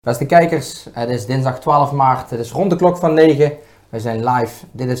Beste kijkers, het is dinsdag 12 maart, het is rond de klok van 9. We zijn live,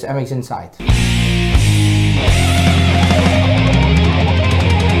 dit is MX Inside.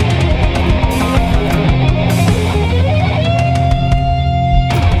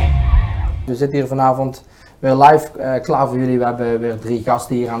 We zitten hier vanavond weer live klaar voor jullie. We hebben weer 3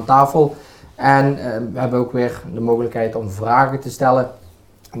 gasten hier aan tafel. En we hebben ook weer de mogelijkheid om vragen te stellen.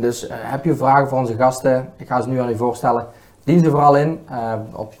 Dus heb je vragen voor onze gasten? Ik ga ze nu aan u voorstellen. Dien ze vooral in.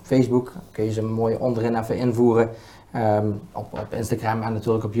 Op Facebook kun je ze mooi onderin even invoeren. Op Instagram en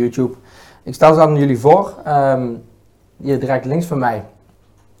natuurlijk op YouTube. Ik stel ze aan jullie voor. Hier direct links van mij.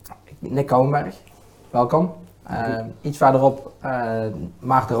 Nick Kouwenberg. Welkom. Iets verderop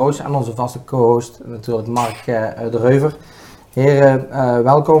Maarten Roos en onze vaste co-host natuurlijk Marc de Reuver. Heren,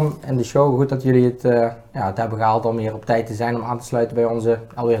 welkom in de show. Goed dat jullie het hebben gehaald om hier op tijd te zijn om aan te sluiten bij onze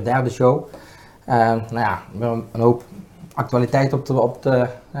alweer 3e show. Een hoop actualiteit op de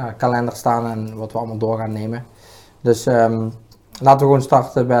kalender staan en wat we allemaal door gaan nemen. Dus laten we gewoon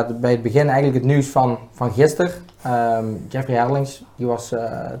starten bij het begin. Eigenlijk het nieuws van gisteren. Jeffrey Herlings, die was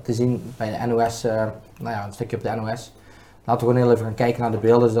te zien bij de NOS, een stukje op de NOS. Laten we gewoon heel even gaan kijken naar de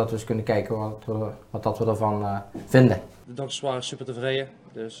beelden, zodat we eens kunnen kijken wat we ervan vinden. De dokters waren super tevreden,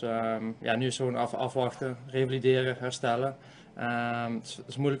 dus nu is het gewoon afwachten, revalideren, herstellen. Het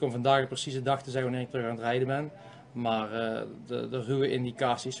is moeilijk om vandaag een precieze dag te zeggen wanneer ik terug aan het rijden ben. Maar de ruwe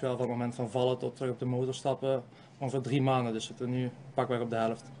indicaties, wel van het moment van vallen tot terug op de motor stappen, ongeveer 3 maanden. Dus we zitten nu pakweg op de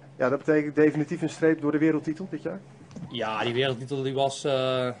helft. Ja, dat betekent definitief een streep door de wereldtitel dit jaar? Ja, die wereldtitel die was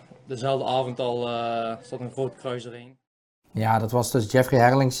dezelfde avond al, zat een groot kruis erin. Ja, dat was dus Jeffrey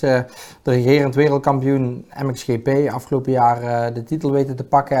Herlings, de regerend wereldkampioen MXGP. Afgelopen jaar de titel weten te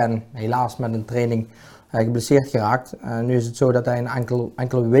pakken en helaas met een training geblesseerd geraakt. Nu is het zo dat hij een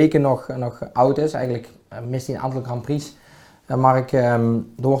enkele weken nog oud is. Eigenlijk mist hij een aantal Grand Prix. Marc, er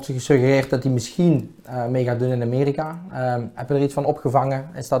wordt gesuggereerd dat hij misschien mee gaat doen in Amerika. Heb je er iets van opgevangen?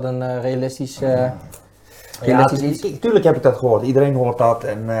 Is dat een realistisch iets? Tuurlijk heb ik dat gehoord. Iedereen hoort dat.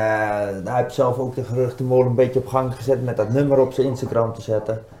 En hij heeft zelf ook de geruchtenmolen een beetje op gang gezet met dat nummer op zijn Instagram te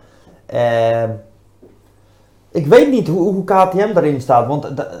zetten. Ik weet niet hoe KTM daarin staat, want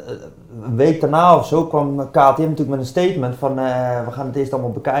een week daarna of zo kwam KTM natuurlijk met een statement van we gaan het eerst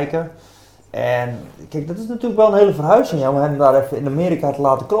allemaal bekijken. En kijk, dat is natuurlijk wel een hele verhuizing om hem daar even in Amerika te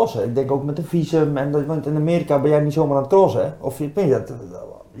laten crossen. Ik denk ook met een visum, want in Amerika ben jij niet zomaar aan het crossen. Hè? Of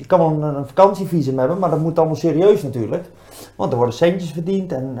je kan wel een vakantievisum hebben, maar dat moet allemaal serieus natuurlijk. Want er worden centjes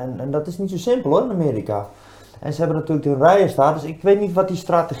verdiend en dat is niet zo simpel hoor in Amerika. En ze hebben natuurlijk hun rijen staan, dus ik weet niet wat die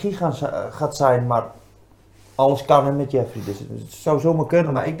strategie gaat zijn, maar alles kan er met Jeffrey, dus het zou zomaar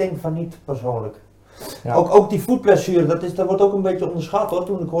kunnen, maar ik denk van niet persoonlijk. Ja. Ook die voetblessure, dat wordt ook een beetje onderschat hoor,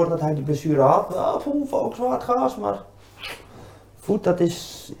 toen ik hoorde dat hij die blessure had. Ja, ook zwaar gas, maar voet dat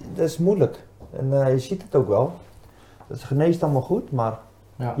is moeilijk. En je ziet het ook wel. Het geneest allemaal goed, maar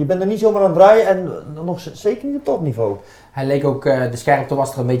je bent er niet zomaar aan het rijden en nog zeker niet op topniveau. Hij leek ook, de scherpte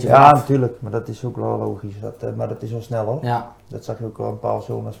was er een beetje vanaf. Ja, natuurlijk, maar dat is ook wel logisch. Maar dat is wel snel hoor. Ja. Dat zag je ook wel een paar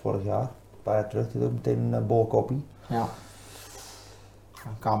zones vorig jaar. Een paar jaar terug, die had ook meteen een bolkoppie. Ja.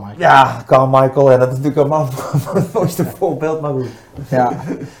 Carmichael. Ja, Carmichael, en dat is natuurlijk allemaal het mooiste voorbeeld, maar goed.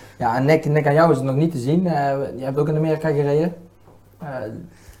 Ja, en Nick, aan jou is het nog niet te zien. Je hebt ook in Amerika gereden.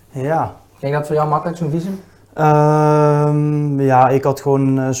 Ja. Ging dat voor jou makkelijk, zo'n visum? Ik had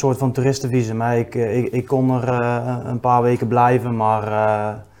gewoon een soort van toeristenvisum. Ik kon er een paar weken blijven,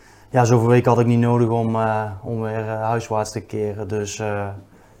 maar zoveel weken had ik niet nodig om weer huiswaarts te keren. Dus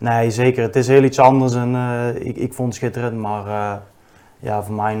nee, zeker. Het is heel iets anders en ik vond het schitterend, maar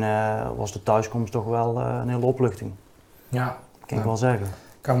voor mij was de thuiskomst toch wel een hele opluchting. Ja. Kan ik wel zeggen.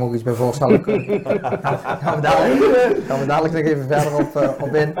 Ik kan me ook iets bij voorstellen. gaan we dadelijk nog even verder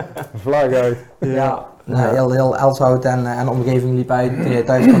op in. Vlag uit. Ja. Heel Elshout en omgeving liep uit die je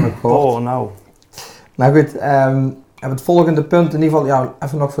thuis kan ook gehoord. Oh, nou. Nou goed, we hebben het volgende punt in ieder geval,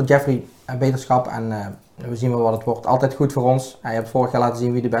 even nog voor Jeffrey, beterschap en we zien wel wat het wordt. Altijd goed voor ons. Je hebt vorig jaar laten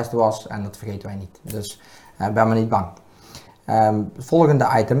zien wie de beste was en dat vergeten wij niet. Dus ben maar niet bang. Het volgende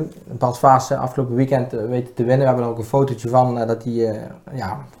item, Bas Vaassen afgelopen weekend weten te winnen. We hebben er ook een fotootje van dat hij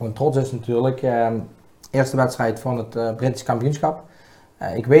gewoon trots is natuurlijk. Eerste wedstrijd van het British kampioenschap.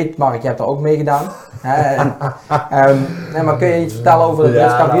 Ik weet, Mark, je hebt er ook mee gedaan. Maar kun je iets vertellen over het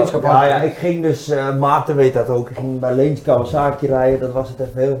British kampioenschap? Ik ging dus, Maarten weet dat ook, ik ging bij Leens Kawasaki rijden, dat was het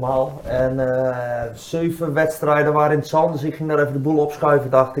even helemaal. En 7 wedstrijden waren in het zand, dus ik ging daar even de boel opschuiven,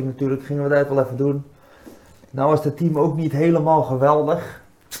 dacht ik natuurlijk, gingen we dat wel even doen. Nou was het team ook niet helemaal geweldig,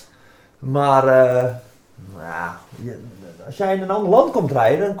 maar als jij in een ander land komt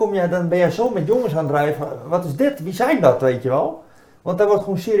rijden, dan ben je zo met jongens aan het rijden van, wat is dit, wie zijn dat, weet je wel? Want daar wordt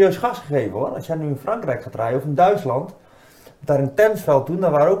gewoon serieus gas gegeven hoor. Als jij nu in Frankrijk gaat rijden of in Duitsland. Daar in Tensveld toen,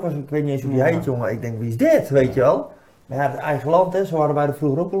 daar waren ook ik weet niet eens hoe die heet jongen. Ik denk, wie is dit, weet je wel. Maar ja, het eigen land hè, zo hadden wij er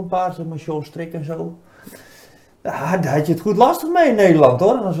vroeger ook al een paar, zeg maar, Sean Strik en zo. Ja, daar had je het goed lastig mee in Nederland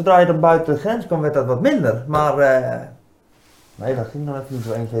hoor. En zodra je dan buiten de grens kwam, werd dat wat minder. Maar nee, dat ging dan even niet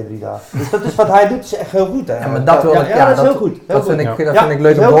zo 1, 2, 3 dagen. Dus dat is wat hij doet, is echt heel goed hè. Ja, maar dat wil ik, dat is heel goed. Dat vind ik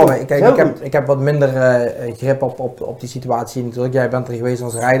leuk om te horen. Kijk, ik heb wat minder grip op die situatie natuurlijk. Jij bent er geweest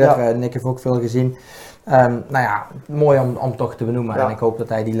als rijder, Nick heeft ook veel gezien. Nou ja, mooi om toch te benoemen en ik hoop dat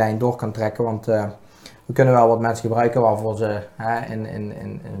hij die lijn door kan trekken, want we kunnen wel wat mensen gebruiken waarvoor ze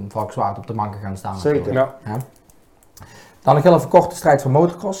in Valkenswaard op de banken gaan staan. Zeker. Ja. Dan nog heel even kort de strijd van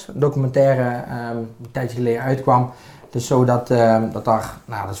motocross, een documentaire een tijdje geleden uitkwam. Dus zo dat daar,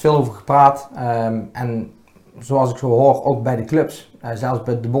 nou, er is veel over gepraat en zoals ik zo hoor ook bij de clubs, zelfs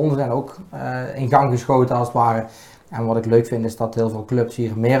bij de bonden zijn ook in gang geschoten als het ware. En wat ik leuk vind is dat heel veel clubs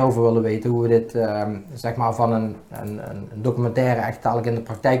hier meer over willen weten, hoe we dit zeg maar van een documentaire echt dadelijk in de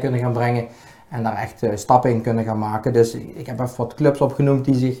praktijk kunnen gaan brengen en daar echt stappen in kunnen gaan maken. Dus ik heb even wat clubs opgenoemd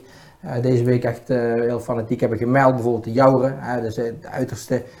die zich deze week echt heel fanatiek hebben gemeld. Bijvoorbeeld de Jouren, dus de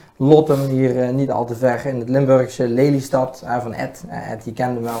uiterste Lottem hier niet al te ver in het Limburgse Lelystad van Ed. Ed, je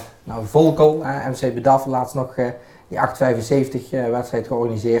kent hem wel. Nou, Volkel, MC Bedaf, laatst nog die 875 wedstrijd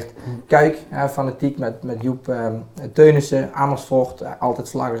georganiseerd. Kuik, fanatiek met Joep Teunissen, Amersfoort, altijd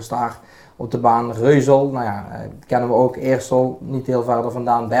slaggers daar op de baan. Reuzel, nou ja, kennen we ook. Eersel, niet heel verder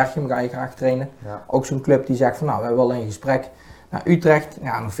vandaan. Berchem ga je graag trainen. Ja. Ook zo'n club die zegt van nou, wij willen in gesprek. Nou, Utrecht,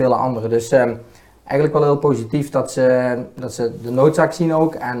 ja, nog vele andere. Dus eigenlijk wel heel positief dat ze de noodzaak zien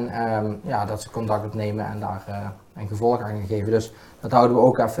ook en ja, dat ze contact opnemen en daar een gevolg aan gaan geven. Dus dat houden we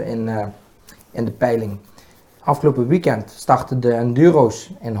ook even in de peiling. Afgelopen weekend starten de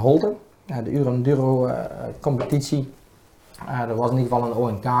Enduro's in Holten, de Enduro competitie. Er was in ieder geval een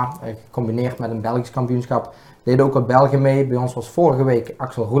ONK, gecombineerd met een Belgisch kampioenschap. Deden ook wat Belgen mee. Bij ons was vorige week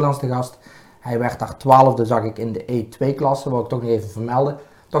Axel Roelands de gast. Hij werd daar 12e, zag ik, in de E2-klasse, wil ik toch nog even vermelden.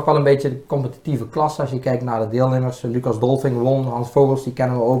 Toch wel een beetje de competitieve klasse als je kijkt naar de deelnemers. Lucas Dolfing won, Hans Vogels, die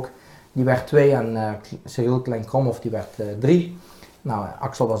kennen we ook. Die werd 2 en Cyril Klein-Kromhoff die werd 3. Nou,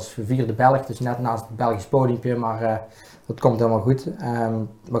 Axel was 4e Belg, dus net naast het Belgisch podiumpje, maar dat komt helemaal goed.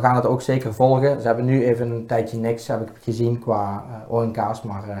 We gaan het ook zeker volgen. Ze hebben nu even een tijdje niks, heb ik gezien, qua ONK's,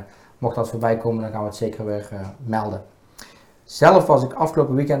 maar mocht dat voorbij komen, dan gaan we het zeker weer melden. Zelf was ik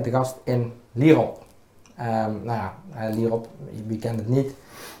afgelopen weekend de gast in Lierop. Nou ja, Lierop, wie kent het niet.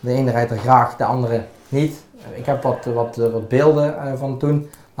 De ene rijdt er graag, de andere niet. Ik heb wat beelden van toen.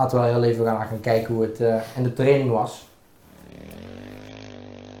 Laten we heel even gaan kijken hoe het in de training was.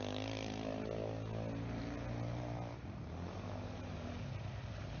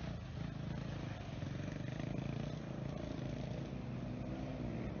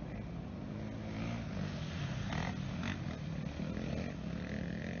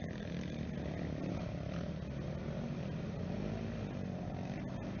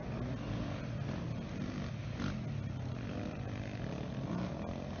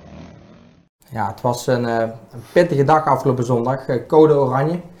 Ja, het was een pittige dag afgelopen zondag, code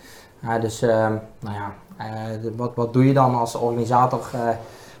oranje. Dus nou ja, wat doe je dan als organisator?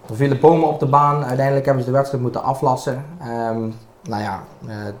 Er vielen bomen op de baan, uiteindelijk hebben ze de wedstrijd moeten aflassen. Nou ja,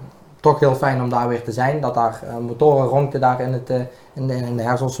 toch heel fijn om daar weer te zijn, dat daar motoren ronkten daar in de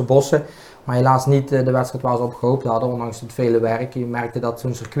Herzelse bossen. Maar helaas niet de wedstrijd waar ze op gehoopt hadden, ondanks het vele werk. Je merkte dat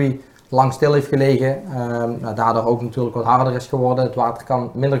zo'n circuit lang stil heeft gelegen, daardoor ook natuurlijk wat harder is geworden. Het water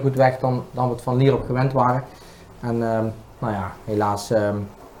kan minder goed weg dan we het van Lierop gewend waren. En nou ja, helaas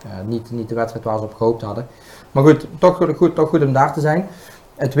niet de wedstrijd waar ze op gehoopt hadden. Maar goed, toch goed om daar te zijn.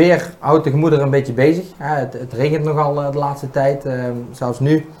 Het weer houdt de gemoederen een beetje bezig. Het regent nogal de laatste tijd, zelfs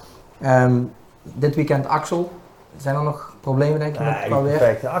nu. Dit weekend Axel. Zijn er nog problemen denk je met qua weer?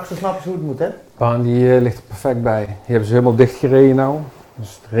 Perfect. De Axel snapt hoe het moet hè? De baan die ligt er perfect bij. Die hebben ze helemaal dicht gereden nou.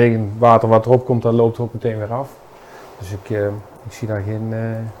 Dus het regenwater wat erop komt, dat loopt er ook meteen weer af. Dus ik zie daar geen,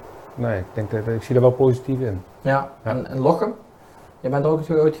 nee, ik zie daar wel positief in. Ja, ja. En Lochem? Je bent er ook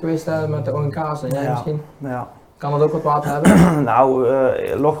ooit geweest met de ONK's en jij misschien? Ja. Kan het ook wat water hebben? Nou,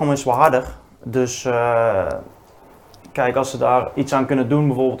 Lochem is wel harder. Dus kijk, als ze daar iets aan kunnen doen,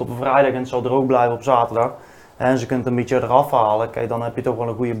 bijvoorbeeld op een vrijdag en het zal droog blijven op zaterdag. En ze kunnen het een beetje eraf halen, kijk, dan heb je toch wel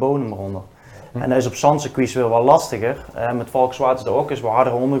een goede bodem eronder. En dat is op zandcircuits weer wel lastiger. Met Valkenswaard is er ook eens wat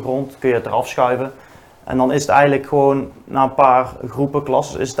hardere ondergrond, kun je het eraf schuiven. En dan is het eigenlijk gewoon, na een paar groepen,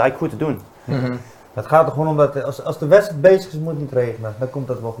 klassen, is het eigenlijk goed te doen. Mm-hmm. Het gaat er gewoon om dat als de wedstrijd bezig is, moet het niet regenen. Dan komt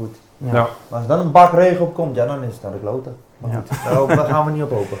dat wel goed. Ja. Maar als er dan een bak regen op komt, ja, dan is het naar de kloten. Maar goed, daar gaan we niet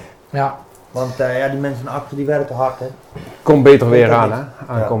op hopen. Ja, Want die mensen achter die werken hard, hè. Komt beter weer aan, hè?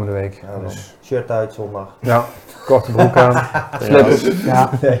 Aankomende week. Ja, Dus, shirt uit zondag. ja, korte broek aan. Slippers. Ja,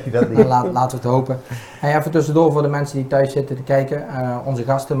 Nee, dat niet. laten we het hopen. Hey, even tussendoor voor de mensen die thuis zitten te kijken. Onze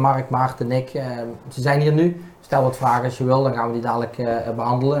gasten, Marc, Maarten en ik, ze zijn hier nu. Stel wat vragen als je wil, dan gaan we die dadelijk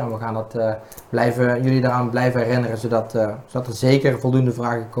behandelen. En we gaan jullie daaraan blijven herinneren, zodat er zeker voldoende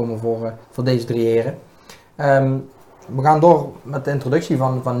vragen komen voor deze 3 heren. We gaan door met de introductie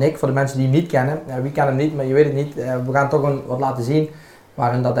van Nick, voor de mensen die hem niet kennen. Wie kent hem niet, maar je weet het niet. We gaan toch wat laten zien,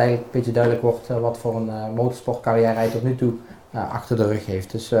 waarin dat eigenlijk een beetje duidelijk wordt wat voor een motorsportcarrière hij tot nu toe achter de rug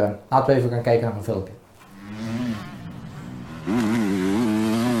heeft. Dus laten we even gaan kijken naar een filmpje.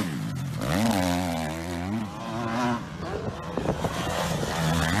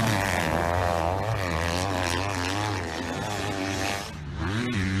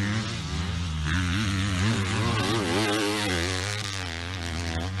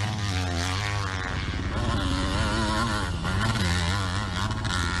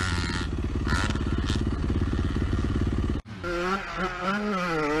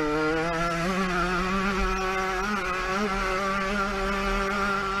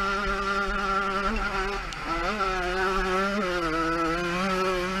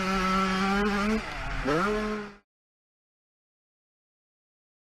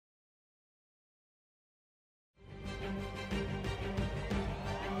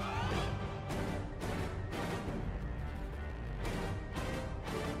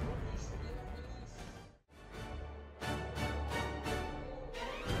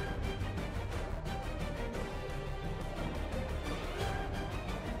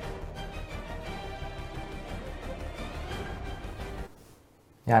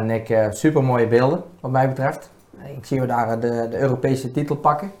 Ja, Nick, super mooie beelden wat mij betreft. Ik zie we daar de Europese titel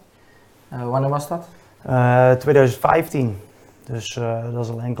pakken. Wanneer was dat? 2015, dus dat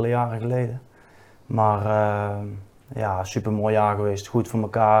is al enkele jaren geleden. Maar ja, super mooi jaar geweest, goed voor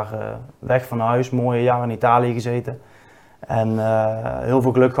elkaar, weg van huis, mooie jaar in Italië gezeten. En heel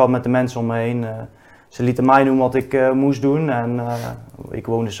veel geluk gehad met de mensen om me heen. Ze lieten mij doen wat ik moest doen en ik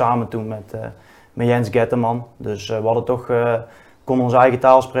woonde samen toen met Jens Getterman. Dus we hadden toch... konden onze eigen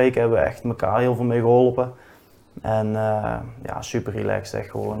taal spreken, hebben we echt elkaar heel veel mee geholpen. En ja, super relaxed, echt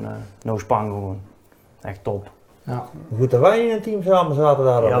gewoon no spang gewoon. Echt top. Ja. Goed dat wij in een team samen zaten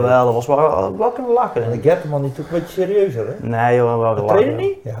daar. Jawel, dat was wel kunnen lachen. En de Getterman die took een beetje serieuzer, hè? Nee joh, wel Dat gelachen. trainen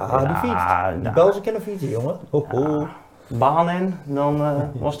niet? Ja, die fiets. Die Belgen kunnen fietsen, jongen. Ho, ho. Ja, baan in, dan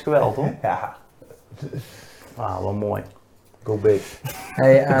was het geweld hoor. Ja. Ah, wel mooi. Go big.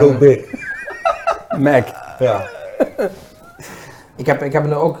 Hey, Go big. Mac. Ja. Ik heb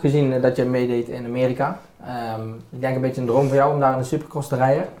nu ook gezien dat je meedeed in Amerika. Ik denk een beetje een droom voor jou om daar in de Supercross te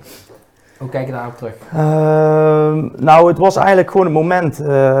rijden. Hoe kijk je daarop terug? Nou, het was eigenlijk gewoon het moment.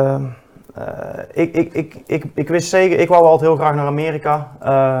 Ik wist zeker, ik wou altijd heel graag naar Amerika,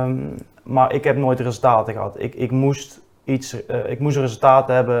 maar ik heb nooit de resultaten gehad. Ik moest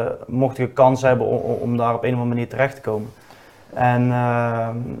resultaten hebben, mocht ik een kans hebben om daar op een of andere manier terecht te komen. En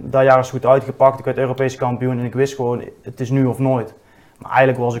dat jaar is goed uitgepakt, ik werd Europees kampioen en ik wist gewoon, het is nu of nooit. Maar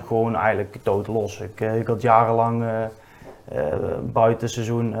eigenlijk was ik gewoon dood los. Ik had jarenlang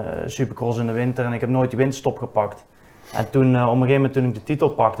buitenseizoen Supercross in de winter en ik heb nooit die winterstop gepakt. En toen op een gegeven moment toen ik de titel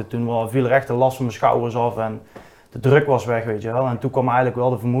pakte, toen viel er echt de last van mijn schouders af en de druk was weg, weet je wel. En toen kwam eigenlijk wel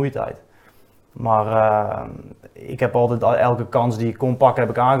de vermoeidheid. Maar ik heb altijd elke kans die ik kon pakken,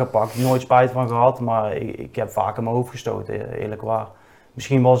 heb ik aangepakt. Nooit spijt van gehad, maar ik heb vaak in mijn hoofd gestoten, eerlijk waar.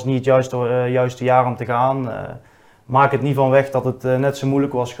 Misschien was het niet het juiste jaar om te gaan. Maak het niet van weg dat het net zo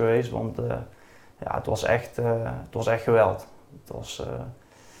moeilijk was geweest, want ja, het was echt geweld. Het was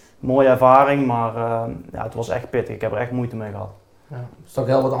een mooie ervaring, maar ja, het was echt pittig. Ik heb er echt moeite mee gehad. Ja, dat is toch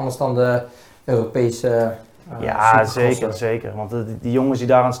heel wat anders dan de Europese ja, zeker. Want die jongens die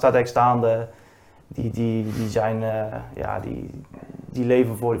daar aan het starthek staan, die zijn, die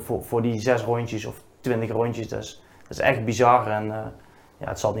leven voor die 6 rondjes of 20 rondjes. Dat is echt bizar en ja,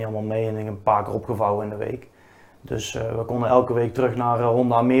 het zat niet allemaal mee en een paar keer opgevouwen in de week. Dus we konden elke week terug naar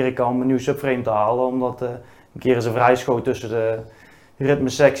Honda Amerika om een nieuw subframe te halen, omdat een keer is een vrijschoot tussen de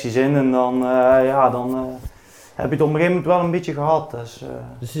ritmesecties in en dan heb je het op een gegeven moment wel een beetje gehad. Dus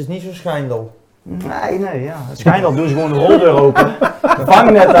het is niet zo schijndel. Nee, ja. Het schijndel doen ze gewoon de roldeur open.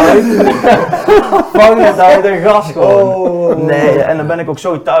 Vang net uit en gas gewoon. Oh. Nee, en dan ben ik ook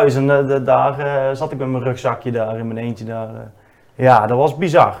zo thuis en daar zat ik met mijn rugzakje daar in mijn eentje daar. Ja, dat was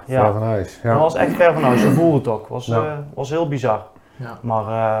bizar. Ja. Ver van huis. Ja. Dat was echt ver van huis, je voelde het ook. Ja. Was heel bizar. Ja.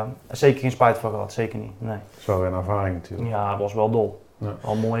 Maar zeker geen spijt van gehad, zeker niet. Nee. Dat is wel weer een ervaring natuurlijk. Ja, het was wel dol. Ja.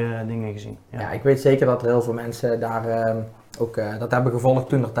 Al mooie dingen gezien. Ja, ik weet zeker dat er heel veel mensen daar ook dat hebben gevolgd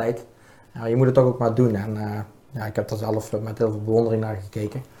toentertijd. Ja, je moet het toch ook maar doen. En ik heb er zelf met heel veel bewondering naar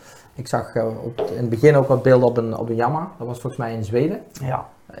gekeken. Ik zag in het begin ook wat beelden op een Yamaha. Dat was volgens mij in Zweden. Ja.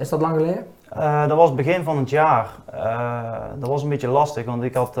 Is dat lang geleden? Dat was het begin van het jaar. Dat was een beetje lastig, want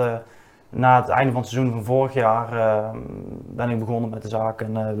ik had na het einde van het seizoen van vorig jaar ben ik begonnen met de zaak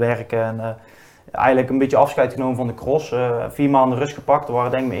en werken. En eigenlijk een beetje afscheid genomen van de cross. 4 maanden rust gepakt, dat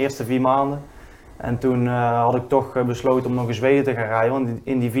waren denk ik mijn eerste 4 maanden. En toen had ik toch besloten om nog in Zweden te gaan rijden, want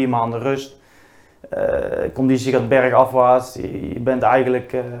in die 4 maanden rust conditie gaat bergafwaarts. Je bent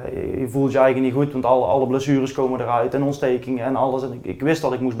eigenlijk, je voelt je eigenlijk niet goed, want alle blessures komen eruit en ontstekingen en alles. En ik wist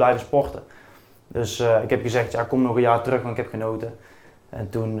dat ik moest blijven sporten. Dus ik heb gezegd, ja, kom nog een jaar terug, want ik heb genoten. En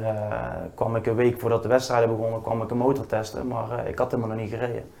toen kwam ik een week voordat de wedstrijden begonnen, kwam ik een motor testen, maar ik had helemaal nog niet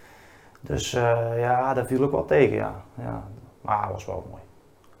gereden. Dus ja, dat viel ook wel tegen, ja. Maar het was wel mooi.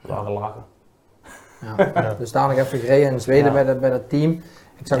 We waren lachen. Ja. Dus daar nog even gereden in Zweden bij dat team.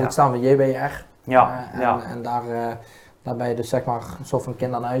 Ik zag het staan van JBR. En daar ben je dus zeg maar een soort van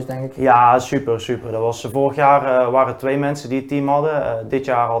kind aan huis, denk ik. Ja, super. Dat was, vorig jaar waren 2 mensen die het team hadden.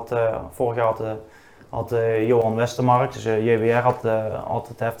 Vorig jaar had Johan Westermark, dus JBR had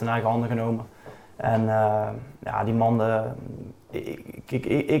het heft in eigen handen genomen. En die man,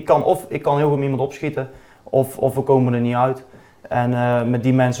 ik kan heel goed met iemand opschieten of we komen er niet uit. En met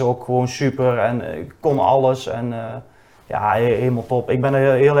die mensen ook gewoon super en ik kon alles en helemaal top. Ik ben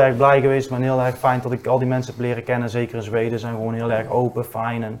er heel erg blij geweest, maar heel erg fijn dat ik al die mensen heb leren kennen, zeker in Zweden. Ze zijn gewoon heel erg open,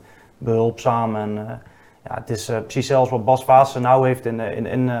 fijn en behulpzaam. En het is precies zelfs wat Bas Vaassen nou heeft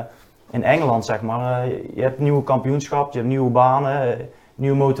in Engeland, zeg maar. Je hebt nieuwe kampioenschap, je hebt nieuwe banen,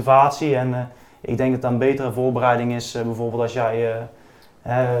 nieuwe motivatie en ik denk dat dat een betere voorbereiding is, bijvoorbeeld als jij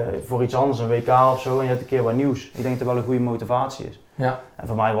voor iets anders, een WK of zo, en je hebt een keer wat nieuws. Ik denk dat het wel een goede motivatie is. Ja. En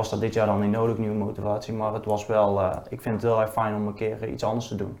voor mij was dat dit jaar dan niet nodig, nieuwe motivatie, maar het was wel, ik vind het heel erg fijn om een keer iets anders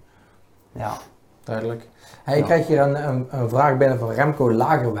te doen. Ja. Duidelijk. Ik krijg hier een vraag binnen van Remco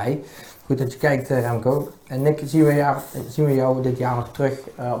Lagerwij. Goed dat je kijkt, Remco. En Nick, zien we jou dit jaar nog terug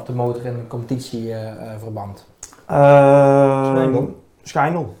op de motor in een competitieverband?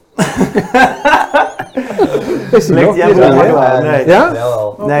 Schijnel. Is die nog?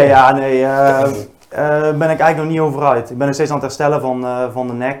 Nee. Ja? Nee, ben ik eigenlijk nog niet over uit. Ik ben nog steeds aan het herstellen van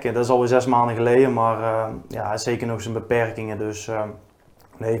de nek. Dat is alweer 6 maanden geleden, maar zeker nog zijn beperkingen. Dus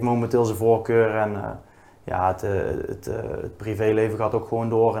hij heeft momenteel zijn voorkeur en het privéleven gaat ook gewoon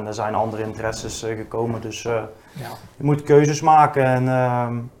door en er zijn andere interesses gekomen. Dus je moet keuzes maken en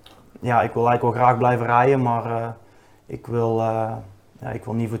ik wil eigenlijk wel graag blijven rijden, maar ik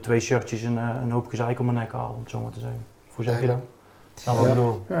wil niet voor 2 shirtjes een hoop gezeik om mijn nek halen, om het zo maar te zeggen. Hoe zeg je dat? Dat wat ik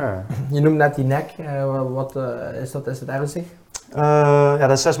bedoel. Ja. Je noemt net die nek, is dat ernstig?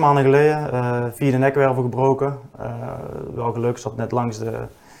 Dat is 6 maanden geleden, 4e nekwervel gebroken. Wel geluk, zat net langs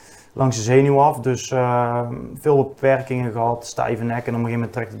de zenuw af, dus veel beperkingen gehad, stijve nek en op een gegeven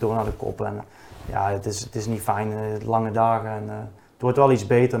moment trekt het door naar de kop. En, het is niet fijn, lange dagen en het wordt wel iets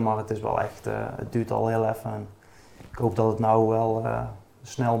beter, maar het is wel echt, het duurt al heel even. En ik hoop dat het nou wel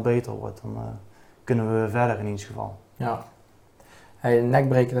snel beter wordt, dan kunnen we verder in ieder geval. Ja.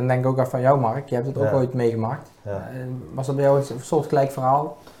 Nekbreken, dan denk ik ook even van jou, Mark. Je hebt het ook ooit meegemaakt. Ja. Was dat bij jou een soort gelijk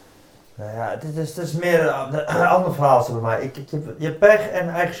verhaal? Nou ja, het is meer een ander verhaal bij mij. Je hebt pech en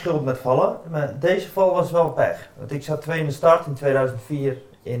eigen schuld met vallen. Maar deze val was wel pech. Want ik zat 2 in de start in 2004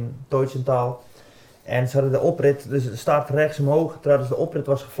 in Deutschenthal. En ze hadden de oprit, dus de start rechts omhoog, terwijl de oprit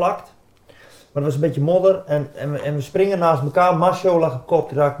was gevlakt. Maar het was een beetje modder en we springen naast elkaar. Mascho lag op kop,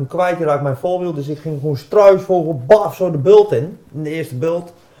 die raakte hem kwijt, die raakte mijn voorwiel. Dus ik ging gewoon struisvogel, baf, zo de bult in de eerste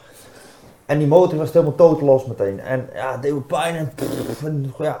bult. En die motor was helemaal totaal los meteen. En ja, het deed me pijn en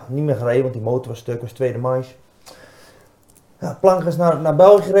niet meer gereden, want die motor was stuk, was tweede mais. Ja, Plank is naar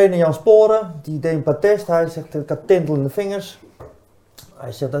België gereden, naar Jan Sporen. Die deed een paar tests, hij zegt, ik had tintel in de vingers.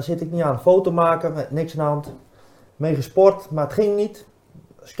 Hij zegt, daar zit ik niet aan, foto maken, met niks aan de hand. Mee gesport, maar het ging niet.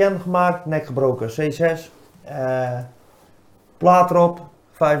 Scan gemaakt, nek gebroken, C6, plaat erop,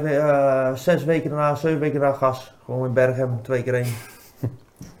 6 weken daarna, 7 weken daarna gas, gewoon in Berghem, 2 keer 1.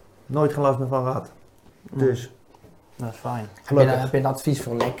 Nooit geen last meer van gehad. Dus. Dat is fijn. Heb je een advies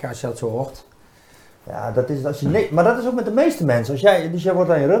voor Nick als je dat zo hoort? Ja, dat is als je maar dat is ook met de meeste mensen. Dus jij wordt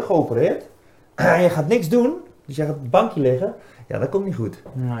aan je rug geopereerd en je gaat niks doen, dus jij gaat op het bankje liggen. Ja, dat komt niet goed.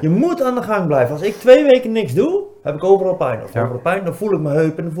 Nee. Je moet aan de gang blijven. Als ik 2 weken niks doe, heb ik overal pijn. Overal pijn, dan voel ik mijn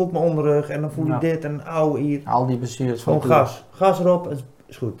heup en dan voel ik mijn onderrug en dan voel ik dit en auw hier. Al die blessures. Gewoon gas. Gas erop,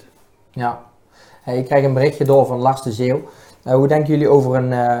 is goed. Ja. Ik krijg een berichtje door van Lars de Zeeuw. Hoe denken jullie over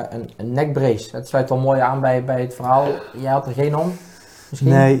een nekbrace? Het sluit wel mooi aan bij het verhaal. Jij had er geen om?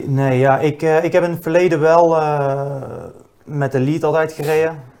 Misschien? Nee, ja. Ik heb in het verleden wel met de lead altijd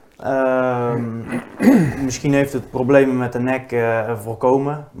gereden. Misschien heeft het problemen met de nek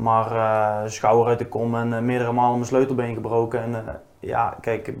voorkomen, maar schouder uit de kom en meerdere malen mijn sleutelbeen gebroken. En ja,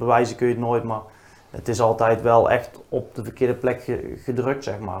 kijk, bewijzen kun je het nooit, maar het is altijd wel echt op de verkeerde plek gedrukt,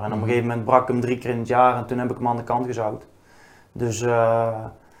 zeg maar. En op een gegeven moment brak ik hem 3 keer in het jaar en toen heb ik hem aan de kant gezouwd. Dus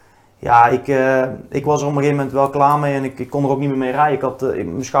ja, ik was er op een gegeven moment wel klaar mee en ik kon er ook niet meer mee rijden.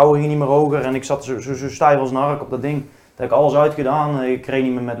 Mijn schouder ging niet meer hoger en ik zat zo stijf als een hark op dat ding. Daar heb ik alles uitgedaan. Ik reed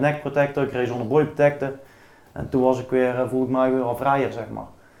niet meer met nekprotector, ik reed zonder boyprotector. En toen was ik weer, voelde ik mij weer al vrijer, zeg maar.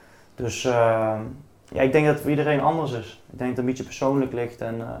 Dus ja, ik denk dat het voor iedereen anders is. Ik denk dat het een beetje persoonlijk ligt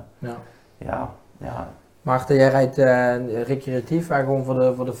en ja. Maarten, jij rijdt recreatief, gewoon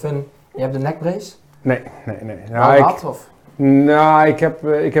voor de fun. Je hebt de nekbrace? Nee. Nou, ik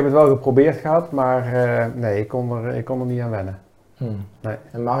heb het wel geprobeerd gehad, maar nee, ik kon er niet aan wennen. Nee.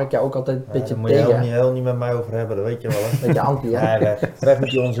 En Mark, jij ook altijd een beetje daar moet je tegen? heel niet met mij over hebben, dat weet je wel. Hè? Beetje anti, hè? Nee, weg met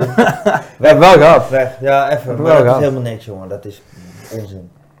die onzin. We hebben wel gehad. Weg, ja even, maar dat is helemaal niks jongen, dat is onzin.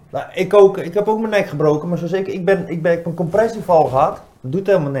 Nou, ik heb ook mijn nek gebroken, maar zoals ik heb een compressieval gehad, dat doet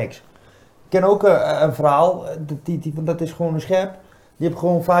helemaal niks. Ik ken ook een verhaal, dat is gewoon een schep, die heeft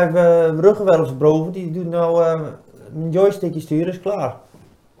gewoon 5 ruggenwervels gebroken, die doet nou een joystickje sturen, is klaar.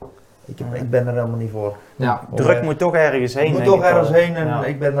 Ik ben er helemaal niet voor. Ja. Druk moet toch ergens heen. Moet toch ergens heen en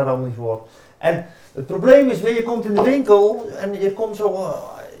ik ben daar helemaal niet voor. En het probleem is weer, je komt in de winkel en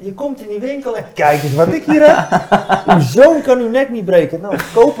je komt in die winkel en kijk eens wat ik hier heb. Uw zoon kan uw nek niet breken. Nou,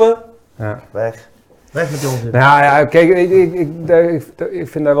 kopen. Ja. Weg met die onzin. Nou ja, kijk, ik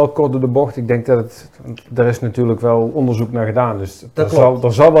vind dat wel kort door de bocht. Ik denk dat er is natuurlijk wel onderzoek naar gedaan, dus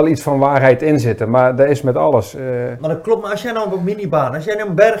er zal wel iets van waarheid in zitten, maar dat is met alles. Maar dat klopt, maar als jij nou op een minibaan, als jij naar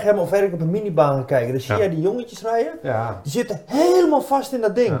een berghem of ergens op een minibaan gaat kijken, dan zie jij die jongetjes rijden, die zitten helemaal vast in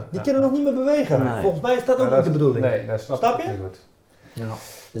dat ding. Die kunnen nog niet meer bewegen. Nee. Volgens mij is dat ook niet de bedoeling. Nee, dat snap je? Niet goed. Ja.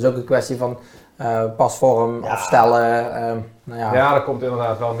 Het is ook een kwestie van pasvorm afstellen. Ja, daar komt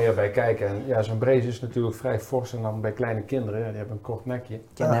inderdaad wel meer bij kijken. En ja, zo'n brace is natuurlijk vrij fors en dan bij kleine kinderen, die hebben een kort nekje. Ik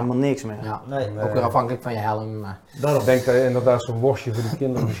ken helemaal niks meer. Ja. Nee. Ook weer afhankelijk van je helm. Ik denk dat inderdaad zo'n worstje voor de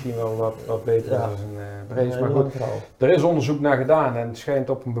kinderen misschien wel wat beter is dan een brace. Maar goed, er is onderzoek naar gedaan en het schijnt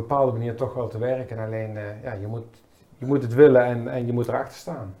op een bepaalde manier toch wel te werken. Alleen, je moet het willen en je moet erachter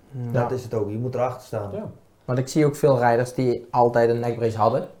staan. Dat is het ook, je moet erachter staan. Ja. Want ik zie ook veel rijders die altijd een nekbrace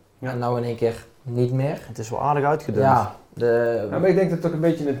hadden. Ja. En nou in één keer niet meer. Het is wel aardig uitgedund. Ja, Maar ik denk dat het ook een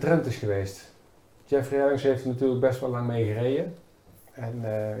beetje een trend is geweest. Jeffrey Hellings heeft er natuurlijk best wel lang mee gereden. En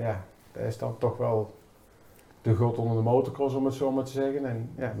dat is dan toch wel de god onder de motocross, om het zo maar te zeggen. En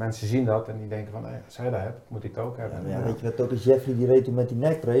ja, mensen zien dat en die denken van, als hij dat hebt, moet ik dat ook hebben. Ja, weet je wat ook is, Jeffrey die reed toen met die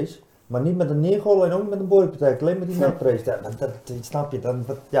nekbrace, maar niet met een neergol en ook niet met een bodyprotector, alleen met die nekbrace. Dat snap je,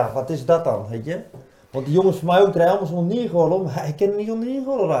 wat is dat dan, weet je? Want die jongens van mij ook rijden allemaal zonder neergol, maar hij kan niet zonder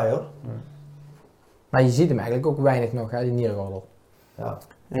neergol rijden hoor. maar je ziet hem eigenlijk ook weinig nog, hè, die niergordel. Ja.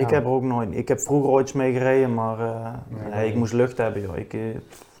 Ik heb er ook nooit. Ik heb vroeger ooit mee gereden, maar ik moest lucht hebben, joh. Ik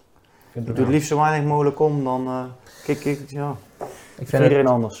doe het liefst zo weinig mogelijk om, dan ik vind iedereen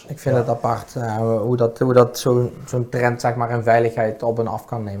anders. Ik vind het apart hoe dat zo'n trend, zeg maar, in veiligheid op en af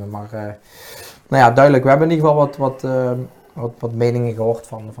kan nemen. Maar nou ja, duidelijk, we hebben in ieder geval wat meningen gehoord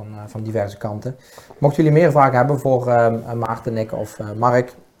van diverse kanten. Mochten jullie meer vragen hebben voor Maarten, ik of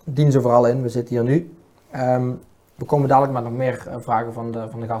Mark, dien ze vooral in. We zitten hier nu. We komen dadelijk met nog meer vragen van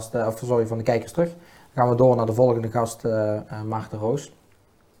de gasten, van de kijkers terug. Dan gaan we door naar de volgende gast, Marten Roos.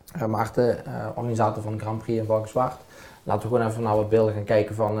 Maarten, organisator van de Grand Prix in Valkenswaard. Laten we gewoon even naar wat beelden gaan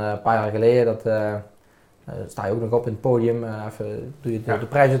kijken van een paar jaar geleden. Dat sta je ook nog op in het podium. Even doe je de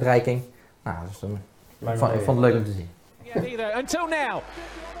prijsuitreiking. Nou, dus, ik vond het leuk om te zien. Until now.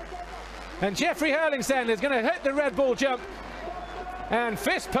 And Jeffrey Hurlings then is going to hit the Red Bull jump. And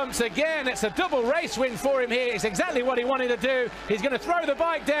fist pumps again. It's a double race win for him here. It's exactly what he wanted to do. He's going to throw the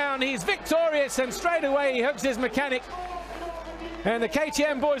bike down. He's victorious and straight away he hugs his mechanic. And the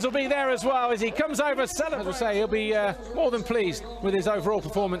KTM boys will be there as well as he comes over celebrating. As I say, he'll be more than pleased with his overall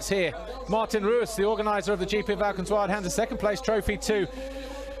performance here. Martin Roos, the organiser of the GP of Valkenswaard, hands a second place trophy to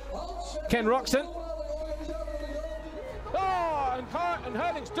Ken Roxton. Oh, and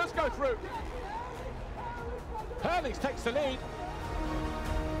Hurlings does go through. Hurlings takes the lead.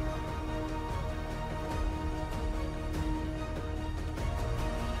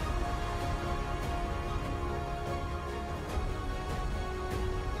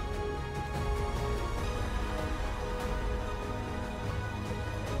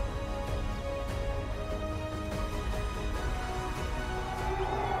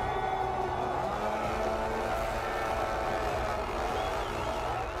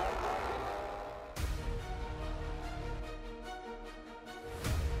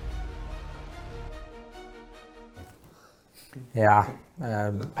 Ja,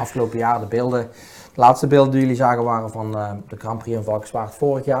 afgelopen jaar de laatste beelden die jullie zagen waren van de Grand Prix in Valkenswaard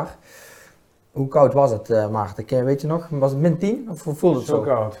vorig jaar. Hoe koud was het, Maarten? Weet je nog? Was het -10 of voelde het zo? Zo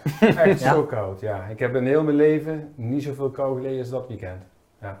koud. Echt Ja? zo koud, ja. Ik heb in heel mijn leven niet zoveel kou geleden als dat weekend.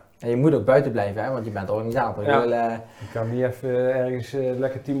 Ja. En je moet ook buiten blijven, hè? Want je bent organisator. Ja. Je Ik kan niet even ergens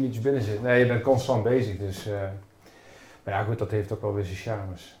lekker 10 minuutjes binnen zitten. Nee, je bent constant bezig. Dus, maar ja, goed, dat heeft ook wel weer zijn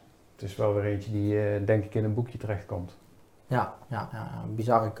charmes. Het is wel weer eentje die, denk ik, in een boekje terechtkomt. Ja, een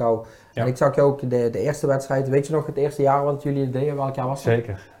bizarre kou. Ja. En ik zag je ook de eerste wedstrijd. Weet je nog het eerste jaar wat jullie deden? Welk jaar was dat?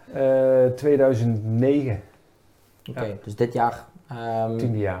 Zeker. 2009. Oké, Ja. dus dit jaar.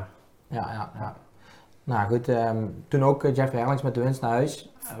 10e jaar. Ja. Nou goed, toen ook Jeffrey Herlings met de winst naar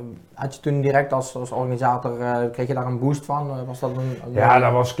huis. Had je toen direct als organisator, kreeg je daar een boost van? Was dat een Ja,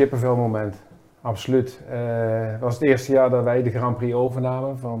 dat was een kippenvel moment. Absoluut. Het was het eerste jaar dat wij de Grand Prix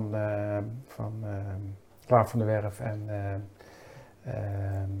overnamen van Klaas van der Werf en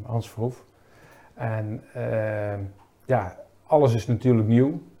Hans Verhoef. En ja, alles is natuurlijk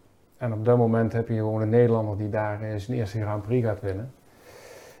nieuw. En op dat moment heb je gewoon een Nederlander die daar zijn eerste Grand Prix gaat winnen.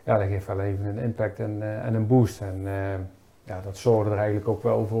 Ja, dat geeft wel even een impact en een boost. En ja, dat zorgde er eigenlijk ook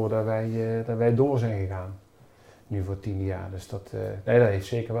wel voor dat wij door zijn gegaan. Nu voor 10 jaar. Dus dat heeft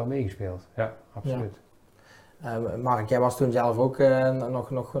zeker wel meegespeeld. Ja, absoluut. Ja. Mark, jij was toen zelf ook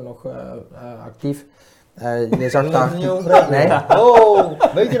nog actief. Je zag daar... Nee? Oh,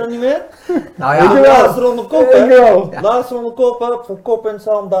 weet je dat niet meer? Nou Weet je ja, wel, laatste ronde kop, hè? Ja. Laatste ronde kop, van kop in het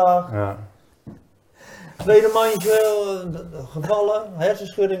zand daar. Ja. Tweede mandje, gevallen,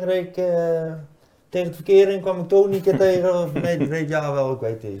 hersenschudding reek tegen het verkeer in, kwam ik toch niet keer tegen. Of nee, die reed ja wel, ik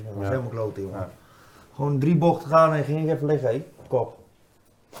weet het. Dat was helemaal klote, jongen. Ja. Gewoon 3 bochten gaan en ging ik even liggen, hé. Kop.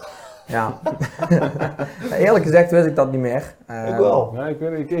 Ja. Eerlijk gezegd wist ik dat niet meer. Ik wel. Ja,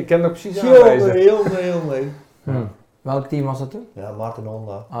 ik ken dat precies aanwijzen. Heel. Welk team was dat toen? Ja, Maarten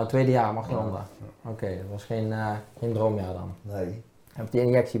Honda. Oh, het tweede jaar, Marc de Reuver. Oké, dat was geen droomjaar dan. Nee, Heb je die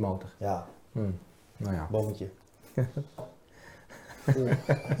injectiemotor? ja, Nou ja. bommetje.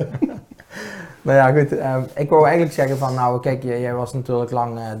 Nou ja, goed. Ik wou eigenlijk zeggen van, nou kijk, jij was natuurlijk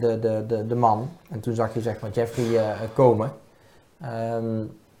lang de man. En toen zag je zeg maar Jeffrey komen.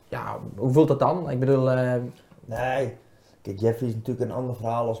 Ja, hoe voelt dat dan? Ik bedoel... Nee, kijk, Jeffrey is natuurlijk een ander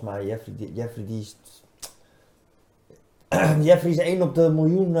verhaal als mij. Jeffrey die is... Jeffrey is 1 op de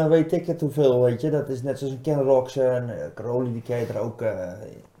miljoen, weet ik het hoeveel, weet je. Dat is net zoals een Ken Rocks en Caroli, die kan je er ook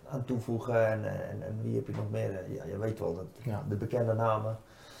aan toevoegen. En wie heb je nog meer? Ja, je weet wel, de bekende namen.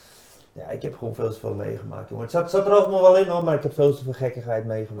 Ja, ik heb gewoon veel te veel meegemaakt, jongen. Het zat er allemaal wel in hoor, maar ik heb veel te veel gekkigheid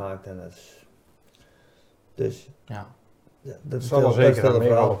meegemaakt. En dat is... Dus... Ja. Ja, dat is zal wel zeker een verhaal.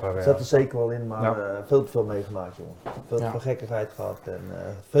 meegeholpen. Het zat er zeker wel in, maar veel te veel meegemaakt, jongen. Veel te veel gekkigheid gehad en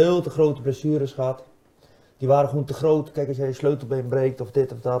veel te grote blessures gehad. Die waren gewoon te groot. Kijk, als je sleutelbeen breekt of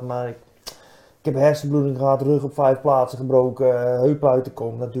dit of dat, maar ik heb hersenbloeding gehad, rug op 5 plaatsen gebroken, heup uit te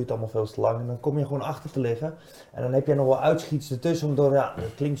komen. Dat duurt allemaal veel te lang en dan kom je gewoon achter te liggen. En dan heb je nog wel uitschiets ertussen, door, ja,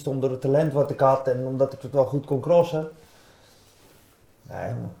 dat klinkt stom, door het talent wat ik had en omdat ik het wel goed kon crossen.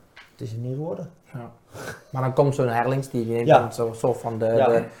 Nee, het is er niet geworden. Ja. Maar dan komt zo'n Herlings, die neemt dan zo'n soort van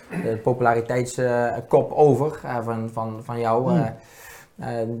de populariteitskop over van jou.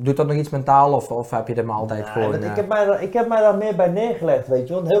 Doet dat nog iets mentaal of heb je er maar altijd gewoon... Ik heb mij daar meer bij neergelegd, weet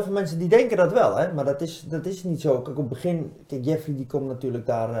je. Want heel veel mensen die denken dat wel, hè. Maar dat is niet zo. Kijk, op het begin, Jeffrey die komt natuurlijk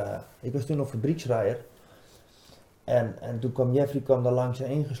daar... ik was toen nog fabrieksrijder. En toen kwam Jeffrey daar langs en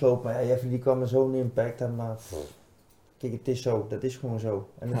ingeslopen. Maar ja, Jeffrey die kwam met zo'n impact. Maar kijk, het is zo. Dat is gewoon zo.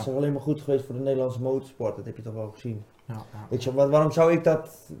 En het is toch alleen maar goed geweest voor de Nederlandse motorsport. Dat heb je toch wel gezien. Ja. Ik zeg, waarom zou ik dat...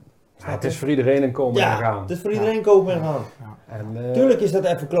 Ja, het is voor iedereen een komen en gaan. Het is voor iedereen komen en gaan. Ja. En, tuurlijk is dat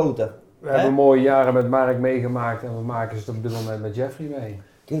even kloten. We hebben mooie jaren met Mark meegemaakt en we maken het op dit moment met Jeffrey mee.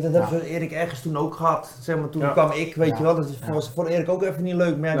 Kijk, dat hebben Erik ergens toen ook gehad. Zeg maar, toen kwam ik, weet je wel. Dat was voor Erik ook even niet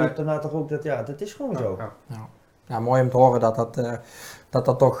leuk. Maar ja, die heeft daarna toch ook dat is gewoon zo. Ja, mooi om te horen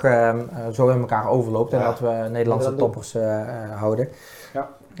dat toch zo in elkaar overloopt en dat we Nederlandse toppers houden. Ja.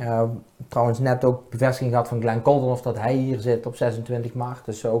 Trouwens net ook bevestiging gehad van Glenn Colton of dat hij hier zit op 26 maart.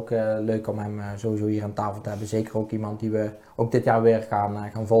 Dus ook leuk om hem sowieso hier aan tafel te hebben. Zeker ook iemand die we ook dit jaar weer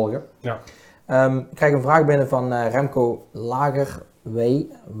gaan volgen. Ja. Ik krijg een vraag binnen van Remco Lagerwey.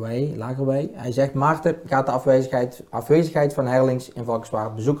 Hij zegt, Maarten, gaat de afwezigheid van Herlings in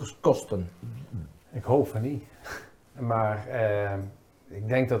Valkenswaard bezoekers kosten? Ik hoop van niet. Maar ik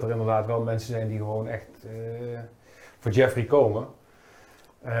denk dat er inderdaad wel mensen zijn die gewoon echt voor Jeffrey komen.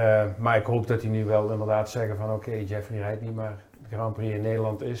 Maar ik hoop dat die nu wel inderdaad zeggen van oké, Jeffrey rijdt niet, maar de Grand Prix in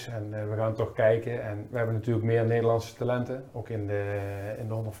Nederland is en we gaan toch kijken. En we hebben natuurlijk meer Nederlandse talenten, ook in de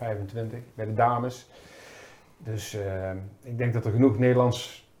 125, bij de dames. Dus ik denk dat er genoeg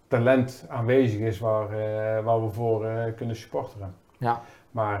Nederlands talent aanwezig is waar we voor kunnen supporteren. Ja.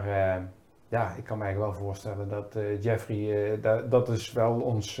 Maar ik kan me eigenlijk wel voorstellen dat Jeffrey, dat is wel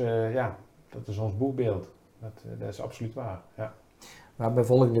ons, dat is ons boekbeeld. Dat is absoluut waar. Ja. We hebben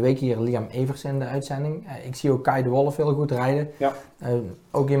volgende week hier Liam Evers in de uitzending. Ik zie ook Kai de Wolf heel goed rijden. Ja.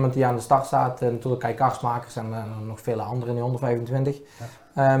 Ook iemand die aan de start staat. Natuurlijk Kai Karsmakers en nog vele anderen in de 125.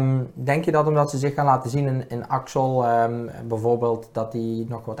 Ja. Denk je dat omdat ze zich gaan laten zien in Axel, bijvoorbeeld, dat die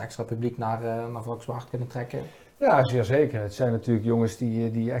nog wat extra publiek naar Volkswagen kunnen trekken? Ja, zeer zeker. Het zijn natuurlijk jongens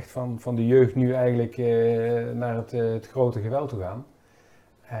die echt van de jeugd nu eigenlijk naar het grote geweld toe gaan.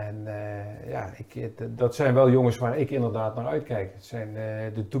 En dat zijn wel jongens waar ik inderdaad naar uitkijk. Het zijn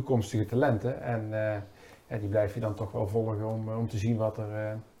de toekomstige talenten en die blijf je dan toch wel volgen om te zien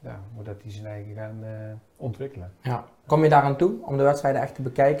hoe dat die zijn eigen gaan ontwikkelen. Ja. Kom je daar aan toe om de wedstrijden echt te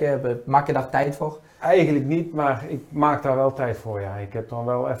bekijken? Maak je daar tijd voor? Eigenlijk niet, maar ik maak daar wel tijd voor, ja. Ik heb dan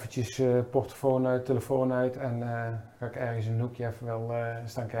wel eventjes portofoon uit, telefoon uit en ga ik ergens in een hoekje even wel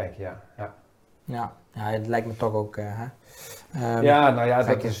staan kijken, ja. Ja, het lijkt me toch ook. Dat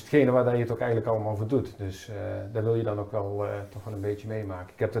is hetgene waar je het ook eigenlijk allemaal voor doet. Dus daar wil je dan ook wel toch wel een beetje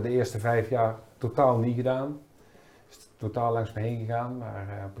meemaken. Ik heb dat de eerste 5 jaar totaal niet gedaan. Is totaal langs me heen gegaan. Maar op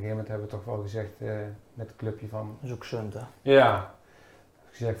een gegeven moment hebben we toch wel gezegd met het clubje van... Dat is ook sunt, hè? Ja.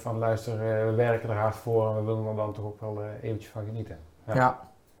 Gezegd van luister, we werken er hard voor en we willen er dan toch ook wel eventjes van genieten. Ja.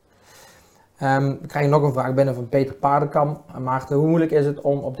 We krijgen nog een vraag binnen van Peter Paardenkamp. Maarten, hoe moeilijk is het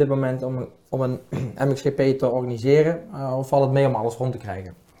om op dit moment om een MXGP te organiseren? Of valt het mee om alles rond te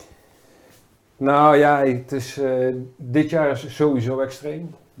krijgen? Nou ja, het is, dit jaar is sowieso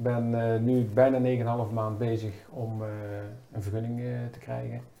extreem. Ik ben nu bijna 9,5 maand bezig om een vergunning te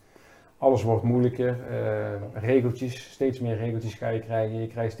krijgen. Alles wordt moeilijker. Regeltjes, steeds meer regeltjes ga je krijgen. Je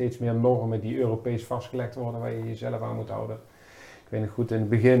krijgt steeds meer normen die Europees vastgelegd worden waar je jezelf aan moet houden. Ik weet nog goed, in het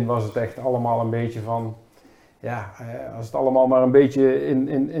begin was het echt allemaal een beetje van, als het allemaal maar een beetje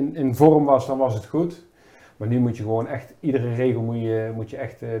in vorm was, dan was het goed. Maar nu moet je gewoon echt, iedere regel moet je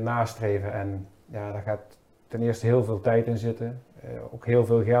echt nastreven. En ja, daar gaat ten eerste heel veel tijd in zitten, ook heel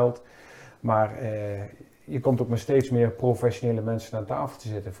veel geld. Maar je komt ook met steeds meer professionele mensen aan tafel te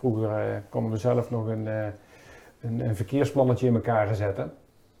zitten. Vroeger konden we zelf nog een verkeersplannetje in elkaar zetten.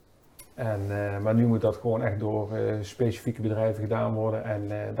 Maar nu moet dat gewoon echt door specifieke bedrijven gedaan worden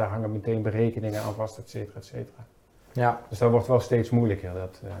en daar hangen meteen berekeningen aan vast, et cetera, et cetera. Ja. Dus dat wordt wel steeds moeilijker.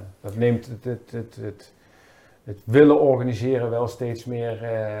 Dat neemt het willen organiseren wel steeds meer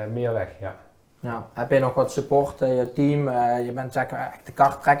weg, ja. Ja. Heb je nog wat support, je team? Je bent zeker echt de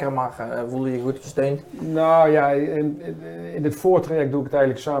karttrekker, maar voel je je goed gesteund? Nou ja, in het voortraject doe ik het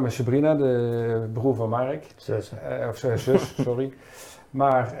eigenlijk samen met Sabrina, de broer van Mark. Zus. Zus, sorry.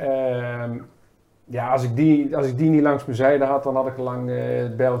 Maar als ik die niet langs mijn zijde had, dan had ik al lang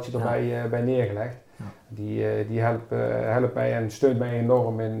het bijltje erbij bij neergelegd. Ja. Die helpt mij en steunt mij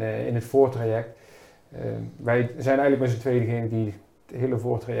enorm in het voortraject. Wij zijn eigenlijk met z'n tweeën degene die het hele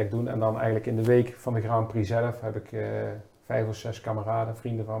voortraject doen. En dan eigenlijk in de week van de Grand Prix zelf heb ik 5 of 6 kameraden,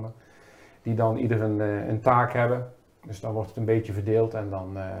 vrienden van me, die dan ieder een taak hebben. Dus dan wordt het een beetje verdeeld en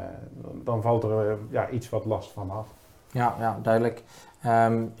dan valt er iets wat last van af. Ja, duidelijk.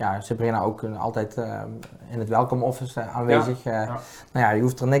 Sabrina ook altijd in het welcome office aanwezig.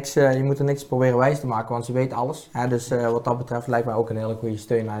 Je moet er niks proberen wijs te maken, want ze weet alles. Dus wat dat betreft lijkt mij ook een hele goede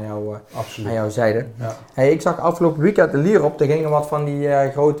steun aan jouw zijde. Ja. Hey, ik zag afgelopen weekend de Lierop, er gingen wat van die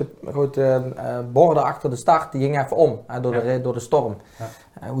grote borden achter de start, die gingen even om door de storm. Ja.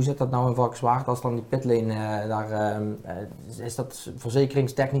 Hoe zit dat nou in Valkenswaard als dan die pitlane daar, is dat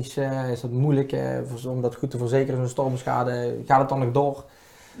verzekeringstechnisch is dat moeilijk om dat goed te verzekeren, zo'n stormschade, gaat het dan nog door?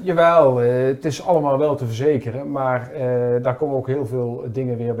 Jawel, het is allemaal wel te verzekeren, maar daar komen ook heel veel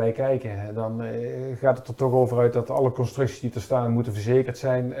dingen weer bij kijken. Dan gaat het er toch over uit dat alle constructies die er staan moeten verzekerd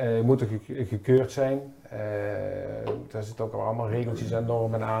zijn, moeten gekeurd zijn. Daar zitten ook allemaal regeltjes en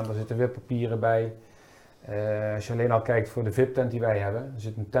normen aan, daar zitten weer papieren bij. Als je alleen al kijkt voor de VIP-tent die wij hebben, er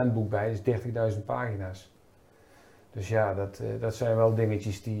zit een tentboek bij, dat is 30.000 pagina's. Dus ja, dat zijn wel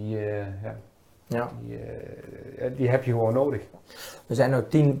dingetjes die heb je gewoon nodig. We zijn nu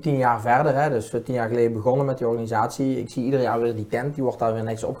 10 jaar verder, hè? Dus 10 jaar geleden begonnen met die organisatie. Ik zie ieder jaar weer die tent, die wordt daar weer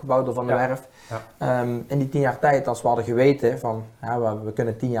netjes opgebouwd door Van de Werf. Ja. In die 10 jaar tijd, als we hadden geweten van we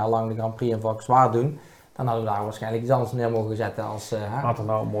kunnen 10 jaar lang de Grand Prix in Valkenswaard doen, dan hadden we daar waarschijnlijk iets anders neer mogen zetten. Had er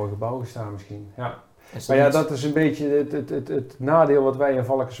nou een mooi gebouw gestaan misschien. Ja. Maar dat is een beetje het nadeel wat wij in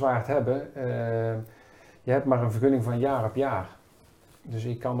Valkenswaard hebben. Je hebt maar een vergunning van jaar op jaar. Dus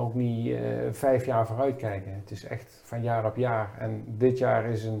ik kan ook niet 5 jaar vooruit kijken. Het is echt van jaar op jaar. En dit jaar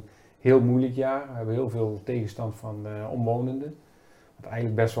is een heel moeilijk jaar. We hebben heel veel tegenstand van omwonenden. Wat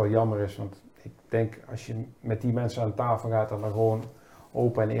eigenlijk best wel jammer is, want ik denk als je met die mensen aan tafel gaat en er gewoon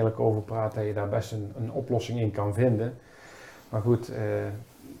open en eerlijk over praat, dat je daar best een oplossing in kan vinden. Maar goed,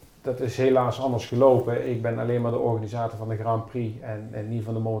 dat is helaas anders gelopen. Ik ben alleen maar de organisator van de Grand Prix en niet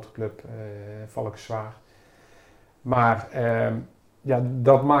van de motorclub Valkenswaard. Maar ja,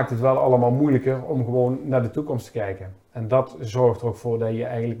 dat maakt het wel allemaal moeilijker om gewoon naar de toekomst te kijken. En dat zorgt er ook voor dat je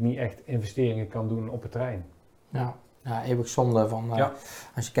eigenlijk niet echt investeringen kan doen op het terrein. Ja, eeuwig zonde van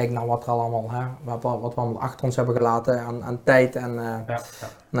als je kijkt naar wat er allemaal, wat we allemaal achter ons hebben gelaten aan tijd en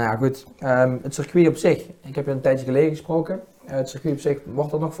nou ja goed. Het circuit op zich, ik heb je een tijdje geleden gesproken, het circuit op zich,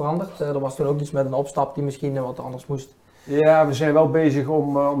 wordt dat nog veranderd? Er was toen ook iets met een opstap die misschien wat anders moest. Ja, we zijn wel bezig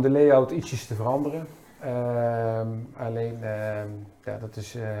om de layout ietsjes te veranderen. Alleen, dat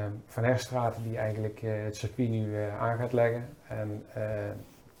is Van Herstraten die eigenlijk het circuit nu aan gaat leggen. En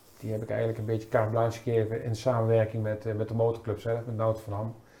die heb ik eigenlijk een beetje carte blanche gegeven in samenwerking met de motorclub zelf, met Nout van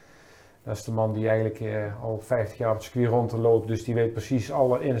Ham. Dat is de man die eigenlijk al 50 jaar op het circuit rondloopt, dus die weet precies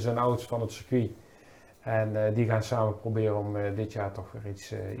alle ins en outs van het circuit. En die gaan samen proberen om dit jaar toch weer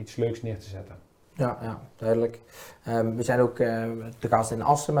iets leuks neer te zetten. Ja, duidelijk. We zijn ook te gast in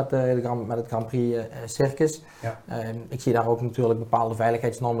Assen met het Grand Prix Circus. Ja. Ik zie daar ook natuurlijk bepaalde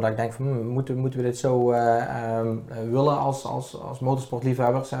veiligheidsnormen dat ik denk van moeten we dit zo willen als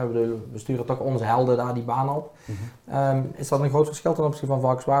motorsportliefhebbers? We sturen toch onze helden daar die baan op. Mm-hmm. Is dat een groot verschil ten opzichte van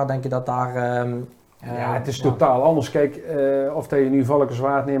Valkenswaard? Denk je dat daar... ja, het is totaal anders. Kijk, of dat je nu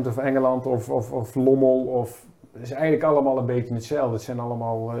Valkenswaard neemt of Engeland of Lommel of... Het is eigenlijk allemaal een beetje hetzelfde. Het zijn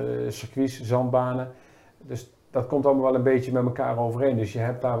allemaal circuits, zandbanen. Dus dat komt allemaal wel een beetje met elkaar overeen. Dus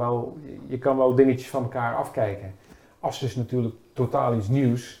je kan wel dingetjes van elkaar afkijken. Assen is natuurlijk totaal iets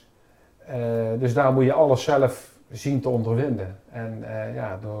nieuws. Dus daar moet je alles zelf zien te ondervinden. En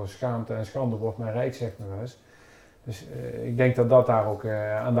door schaamte en schande wordt men rijk, zegt men wel eens. Dus ik denk dat dat daar ook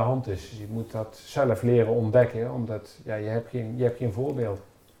aan de hand is. Dus je moet dat zelf leren ontdekken, omdat je hebt geen voorbeeld.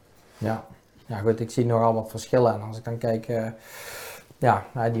 Ja goed, ik zie nogal wat verschillen en als ik dan kijk,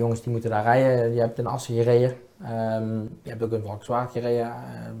 die jongens die moeten daar rijden, je hebt in Assen gereden, je hebt ook in Valkenswaard gereden,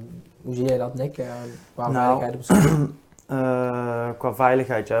 hoe zie jij dat Nick, qua veiligheid op het circuit? Qua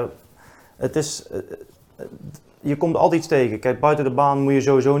veiligheid, ja, het is, je komt altijd iets tegen, kijk buiten de baan moet je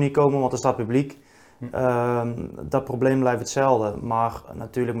sowieso niet komen want er staat publiek, dat probleem blijft hetzelfde, maar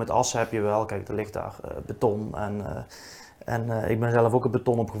natuurlijk met Assen heb je wel, kijk er ligt daar beton en ik ben zelf ook het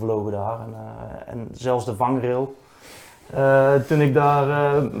beton opgevlogen daar en zelfs de vangrail. Toen ik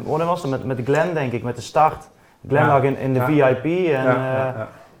daar, wat was dat, met Glenn denk ik, met de start. Glenn lag in de VIP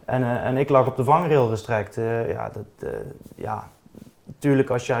en ik lag op de vangrail gestrekt. Natuurlijk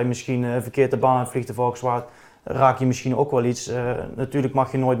als jij misschien verkeerd de baan hebt vliegt de Valkenswaard, raak je misschien ook wel iets. Natuurlijk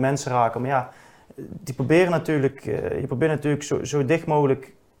mag je nooit mensen raken, maar ja, je probeert natuurlijk zo dicht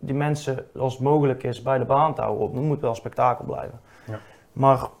mogelijk die mensen als het mogelijk is bij de baan te houden. Het moet wel spektakel blijven. Ja.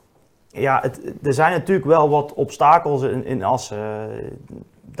 Maar ja, er zijn natuurlijk wel wat obstakels in Assen.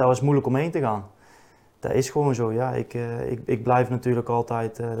 Daar is moeilijk omheen te gaan. Dat is gewoon zo. Ja. Ik blijf natuurlijk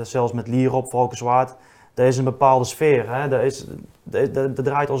altijd, zelfs met Lierop, Valkenswaard, dat is een bepaalde sfeer. Hè. Dat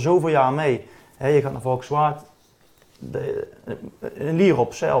draait al zoveel jaar mee. Hè, je gaat naar Valkenswaard, een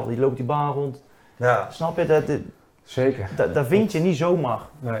Lierop zelf, die loopt die baan rond. Ja. Snap je? Zeker. Dat vind je niet zomaar.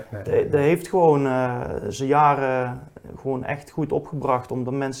 Nee. Dat heeft gewoon zijn jaren gewoon echt goed opgebracht.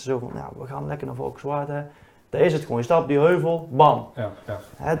 Omdat mensen zo van, we gaan lekker naar Valkenswaard. Daar is het gewoon. Je staat op die heuvel, bam.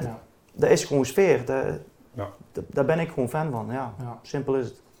 Dat is gewoon sfeer. Daar ben ik gewoon fan van. Ja. Simpel is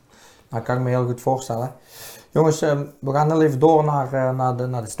het. Nou, kan ik me heel goed voorstellen. Jongens, we gaan heel even door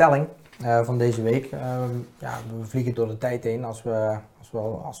naar de stelling van deze week. We vliegen door de tijd heen als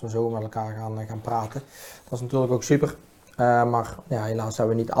we zo met elkaar gaan praten. Dat is natuurlijk ook super. Maar helaas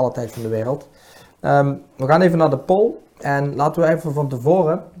hebben we niet alle tijd van de wereld. We gaan even naar de poll. En laten we even van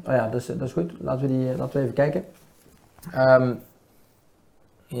tevoren... dat is goed. Laten we even kijken.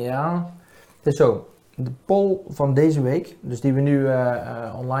 Het is zo. De poll van deze week, dus die we nu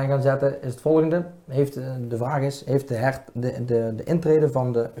online gaan zetten, is het volgende. De vraag is, heeft de intrede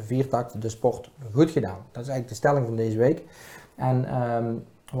van de viertakt de sport goed gedaan? Dat is eigenlijk de stelling van deze week. En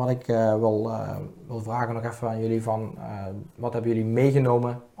wat ik wil vragen nog even aan jullie van, wat hebben jullie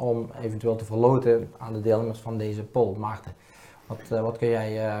meegenomen om eventueel te verloten aan de deelnemers van deze poll? Maarten,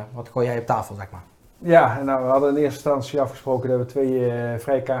 wat gooi jij op tafel, zeg maar? Ja, nou, we hadden in eerste instantie afgesproken dat we 2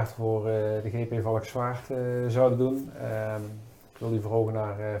 vrijkaarten voor de GP Valkenswaard zouden doen. Ik wil die verhogen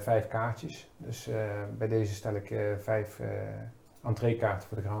naar 5 kaartjes. Dus bij deze stel ik 5 entreekaarten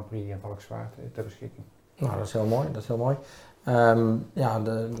voor de Grand Prix in Valkenswaard ter beschikking. Nou, dat is heel mooi.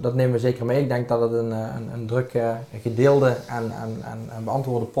 Dat nemen we zeker mee. Ik denk dat het een druk gedeelde en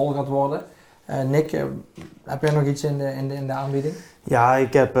beantwoorde poll gaat worden. Nick, heb jij nog iets in de aanbieding? Ja,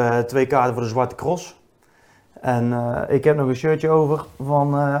 ik heb 2 kaarten voor de Zwarte Cross. En ik heb nog een shirtje over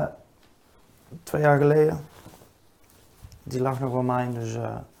van 2 jaar geleden. Die lag nog bij mij, dus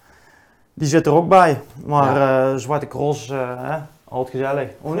die zit er ook bij. Maar Zwarte Cross, altijd gezellig.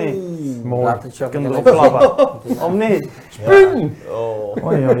 Of niet? Mooi. Laat het shirt Kunnen we even opklappen. Of niet? Spring! Oh.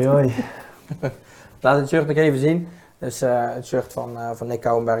 Oei, oei, oei. Laat het shirt nog even zien. Dus het shirt van Nick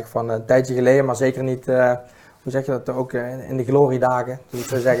Kouwenberg van een tijdje geleden, maar zeker niet, hoe zeg je dat, ook in de gloriedagen. Dus ik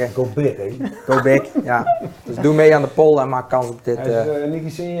zou zeggen, Go big, hè? go big. Ja. Dus doe mee aan de poll en maak kans op dit Hij is niet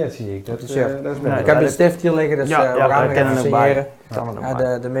gesigneerd, zie ik. Dat shirt. is Nee, Ik heb een stift hier liggen, dus we gaan we hem kennen even hem signeren. Kan er nog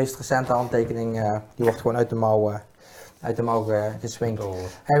bij. De meest recente handtekening, die wordt gewoon uit de mouw geswingd.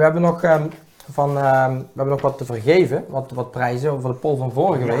 Hey, we hebben nog wat te vergeven, wat prijzen over de poll van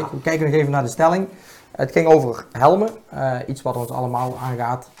vorige week. We kijken nog even naar de stelling. Het ging over helmen, iets wat ons allemaal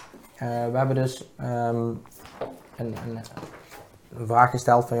aangaat. We hebben dus een vraag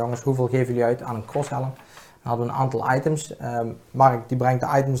gesteld van jongens, hoeveel geven jullie uit aan een crosshelm? Dan hadden we een aantal items. Mark die brengt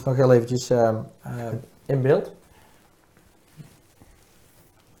de items nog heel eventjes in beeld.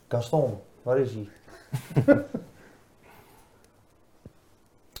 Gaston, waar is hij?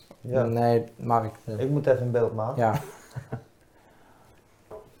 Ja. Nee, Mark. Ik moet even in beeld maken. Ja.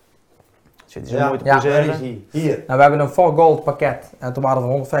 Zit hij zo mooi te waar poseren? is hij? Hier. Nou, we hebben een 4 gold pakket ter waarde van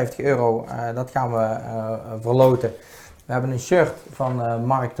 €150. Dat gaan we verloten. We hebben een shirt van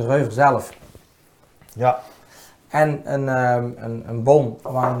Marc de Reuver zelf. Ja. En een bon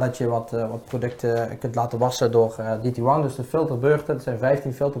waar dat je wat producten kunt laten wassen door DT1. Dus de filterbeurten, dat zijn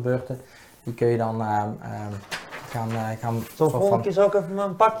 15 filterbeurten. Die kun je dan gaan Zo volgende keer zou ik even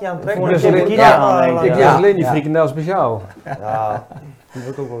mijn pakje aantrekken. Volgende Dan keer heb ik de het kilo hier aan, Ik Ja. heb alleen die frikandel speciaal. Ja, die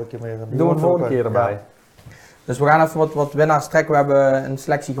wil ik ook wel een keer mee gaan doen. Doen we de volgende keer erbij. Dus we gaan even wat winnaars trekken. We hebben een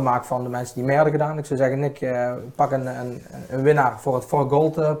selectie gemaakt van de mensen die mee hadden gedaan. Ik zou zeggen, Nick, pak een winnaar voor het 4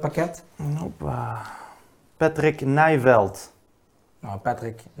 gold pakket. Hoppa. Patrick Nijveld. Nou,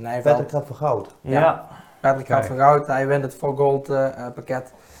 Patrick Nijveld. Patrick gaat voor goud. Ja. Patrick gaat voor goud, hij wint het 4 gold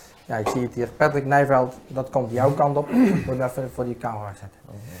pakket. Ja, ik zie het hier. Patrick Nijveld, dat komt jouw kant op. Ik moet hem even voor die camera zetten.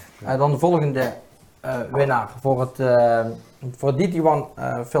 Dan de volgende winnaar voor het DT1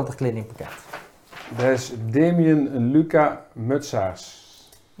 filter cleaning pakket. Dat is Damien Luca Mutsaars.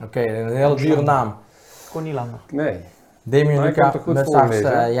 Oké, een hele dure naam. Kon niet langer. Nee. Damien Maar hij Luca komt er goed Mutsaars,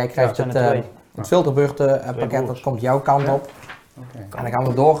 voorlezen, hè? jij krijgt Ja, het het, zijn er het filterbeurten Twee pakket, dat broers. komt jouw kant op. Okay. En dan gaan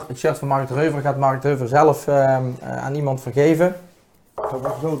we door. Het shirt van Marc de Reuver gaat Marc de Reuver zelf aan iemand vergeven. Zal ik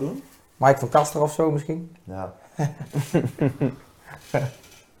dat zo doen? Mike van Kaster of zo misschien. Ja.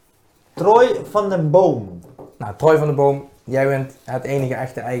 Troy van den Boom. Nou, Troy van de Boom, jij wint het enige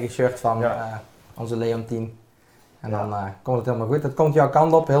echte eigen shirt van onze Leon 10. En dan komt het helemaal goed. Het komt jouw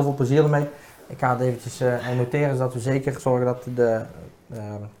kant op, heel veel plezier ermee. Ik ga het eventjes noteren, zodat we zeker zorgen dat de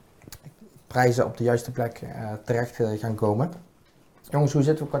prijzen op de juiste plek terecht gaan komen. Jongens, hoe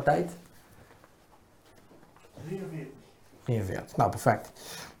zitten we qua tijd? 43. Nou, perfect.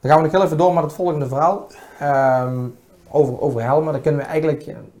 Dan gaan we nog heel even door met het volgende verhaal. Over helmen, daar kunnen we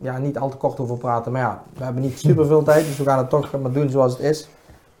eigenlijk niet al te kort over praten. Maar ja, we hebben niet super veel tijd, dus we gaan het toch maar doen zoals het is.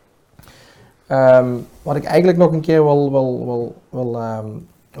 Wat ik eigenlijk nog een keer wil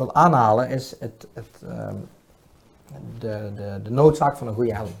aanhalen is de noodzaak van een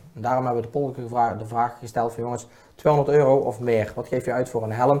goede helm. En daarom hebben we de vraag gesteld van jongens, €200 of meer. Wat geef je uit voor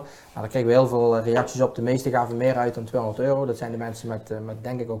een helm? Nou, daar kregen we heel veel reacties op. De meeste gaven meer uit dan €200. Dat zijn de mensen met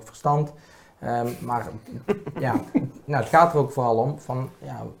denk ik ook verstand. Maar ja, nou, het gaat er ook vooral om van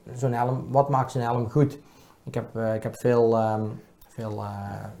zo'n helm, wat maakt zo'n helm goed? Ik heb veel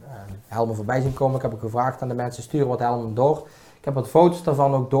helmen voorbij zien komen. Ik heb ook gevraagd aan de mensen, sturen wat helmen door. Ik heb wat foto's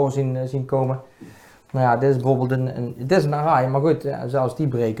daarvan ook door zien komen. Nou ja, dit is bijvoorbeeld het is een Arai, maar goed, zelfs die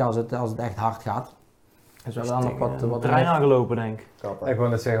breken als het echt hard gaat. Dus we hebben dan nog wat terrein aangelopen, denk ik. Kappen. Ik wou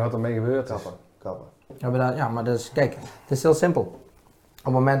net zeggen wat er mee gebeurd is. Kappen. Ja, maar dus kijk, het is heel simpel. Op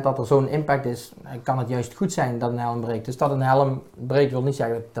het moment dat er zo'n impact is, kan het juist goed zijn dat een helm breekt. Dus dat een helm breekt wil niet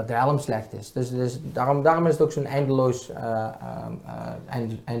zeggen dat de helm slecht is. Dus daarom is het ook zo'n eindeloze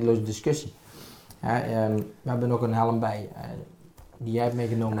discussie. We hebben nog een helm bij die jij hebt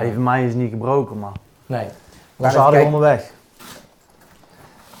meegenomen. Even mij is niet gebroken, maar Nee. we hadden onderweg.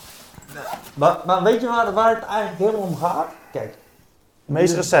 Maar weet je waar het eigenlijk helemaal om gaat? Kijk.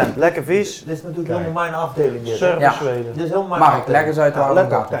 Meest recent, lekker vies. Dit is natuurlijk helemaal mijn afdeling. Service Zweden. Dit is helemaal mijn Mark, afdeling. leg eens uit waar het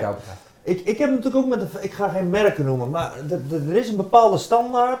om gaat. Kijk. Ik heb natuurlijk ook ik ga geen merken noemen, maar er is een bepaalde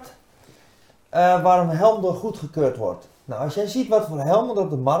standaard waar een helm door goedgekeurd wordt. Nou, als jij ziet wat voor helmen er op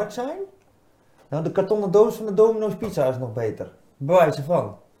de markt zijn, nou, de kartonnen doos van de Domino's Pizza is nog beter. Bewijzen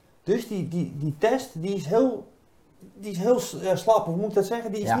van. Dus die test, die is heel slap, hoe moet ik dat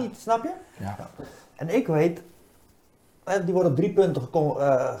zeggen? Die is niet, snap je? Ja. En ik weet, die wordt op 3 punten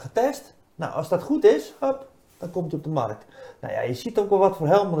getest. Nou, als dat goed is, hop, dan komt hij op de markt. Nou ja, je ziet ook wel wat voor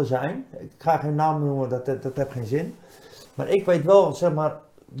helmen er zijn. Ik ga geen namen noemen, dat heeft geen zin. Maar ik weet wel, zeg maar,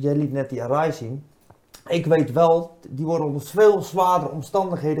 jij liet net die Arai zien. Ik weet wel, die worden onder veel zwaardere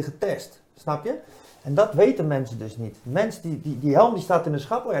omstandigheden getest. Snap je? En dat weten mensen dus niet. Mensen die helm die staat in de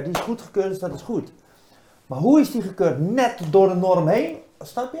schap, oh ja, die is goedgekeurd, dus dat is goed. Maar hoe is die gekeurd? Net door de norm heen,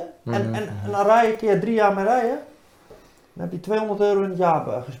 snap je? En dan rij je een keer 3 jaar mee rijden. Dan heb je €200 in het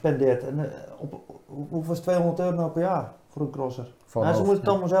jaar gespendeerd. En hoeveel is €200 nou per jaar voor een crosser? Ze moeten het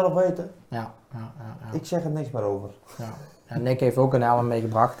allemaal zelf weten. Ja. Ik zeg er niks meer over. Ja. En Nick heeft ook een helm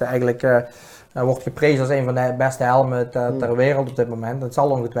meegebracht. Eigenlijk wordt geprezen als een van de beste helmen ter wereld op dit moment. Dat zal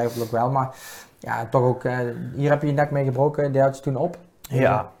ongetwijfeld ook wel, maar ja, toch ook, hier heb je je nek mee gebroken, die had je toen op.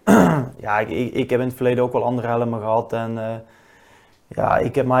 Ja, ja ik heb in het verleden ook wel andere helmen gehad en ja,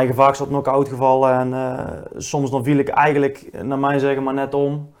 ik heb mij vaak zat knock-out gevallen en soms dan viel ik eigenlijk, naar mijn zeggen, maar net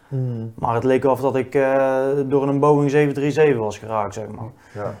om. Maar het leek wel of dat ik door een Boeing 737 was geraakt, zeg maar.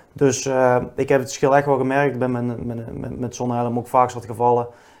 Ja. Dus ik heb het verschil echt wel gemerkt. Ik ben met zo'n helm ook vaak zat gevallen.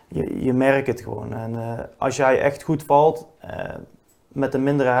 Je merkt het gewoon. En als jij echt goed valt met een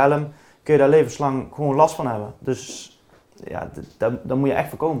mindere helm, kun je daar levenslang gewoon last van hebben. Dus ja, dat moet je echt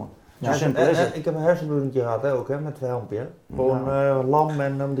voorkomen. Ja, simpel is het. Ik heb een hersenbloedingje gehad ook, hè, met het helmpje. Gewoon lam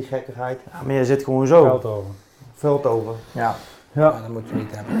en die gekkigheid. Ja, maar je zit gewoon zo. Veld over. Ja. Ja, dat moet je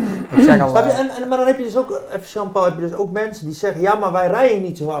niet hebben. Ik zeg al, maar dan heb je dus ook, even Jean-Paul, heb je dus ook mensen die zeggen, ja, maar wij rijden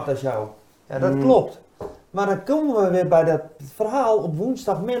niet zo hard als jou. Ja, dat klopt. Maar dan komen we weer bij dat verhaal op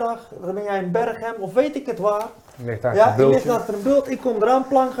woensdagmiddag, dan ben jij in Berghem of weet ik het waar. Je ligt achter een bult, ik kom eraan,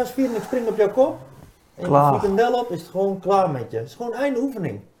 plankgas vieren en ik spring op jouw kop. En je frikandel op, is het gewoon klaar met je. Het is gewoon einde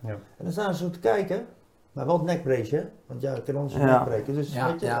oefening. Ja. En dan staan ze zo te kijken. Maar wel het nekbrace, hè? Want ja, ik kan ons nek breken. Dus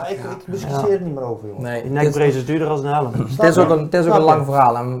weet je, ik discussieer er niet meer over, jongen. Nee, die nekbrace is duurder als een helm. Het is ook een lang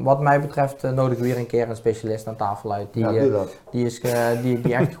verhaal. En wat mij betreft nodig weer een keer een specialist aan tafel uit.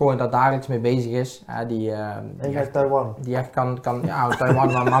 Die echt gewoon daar dagelijks mee bezig is. Die echt kan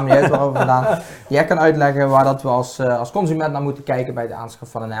Taiwan, maar maakt niet uit waarover vandaan. Die echt kan uitleggen waar dat we als consument naar moeten kijken bij de aanschaf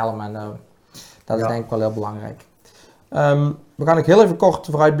van een helm. En dat is denk ik wel heel belangrijk. We gaan ook heel even kort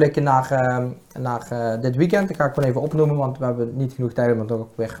vooruitblikken naar dit weekend. Ik ga het gewoon even opnoemen, want we hebben niet genoeg tijd om het ook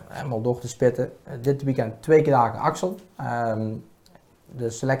weer helemaal door te spitten. Dit weekend 2 dagen Axel. De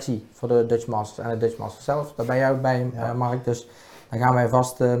selectie voor de Dutch Masters en de Dutch Masters zelf. Daar ben jij ook bij, Mark, dus daar gaan wij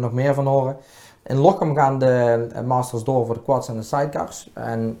vast nog meer van horen. In Lochem gaan de Masters door voor de quads en de sidecars.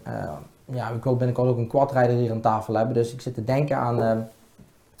 En ik wil binnenkort ook een quadrijder hier aan tafel hebben, dus ik zit te denken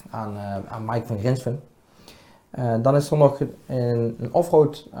aan Mike van Grinsven. Dan is er nog een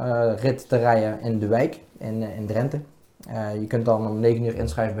offroad rit te rijden in de wijk in Drenthe. Je kunt dan om 9 uur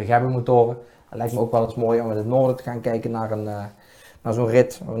inschrijven bij Gebbe Motoren. Het lijkt me ook wel eens mooi om in het noorden te gaan kijken naar zo'n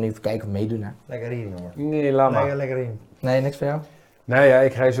rit. Of even kijken of meedoen. Hè. Lekker in, jongen. Nee, laat maar. Lekker in. Nee, niks voor jou? Nee, ja,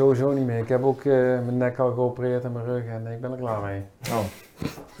 ik rij sowieso niet meer. Ik heb ook mijn nek al geopereerd en mijn rug en ik ben er klaar mee. Oh.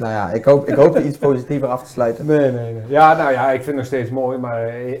 Nou ja, ik hoop iets positiever af te sluiten. Nee. Ja, nou ja, ik vind het nog steeds mooi,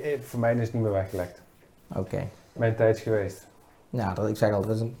 maar voor mij is het niet meer weggelegd. Oké. Mijn tijd is geweest. Ja, ik zeg al, er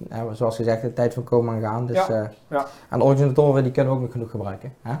is zoals gezegd de tijd van komen en gaan. Dus en de organisatoren die kunnen we ook nog genoeg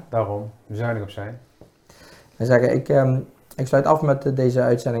gebruiken. Hè? Daarom, zuinig op zijn. En zeggen, ik sluit af met deze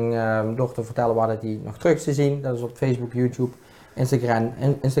uitzending door te vertellen waar die nog terug is te zien. Dat is op Facebook, YouTube,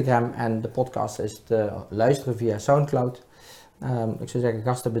 Instagram en de podcast is te luisteren via Soundcloud. Ik zou zeggen,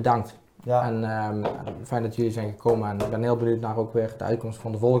 gasten bedankt. Ja. En fijn dat jullie zijn gekomen en ik ben heel benieuwd naar ook weer de uitkomst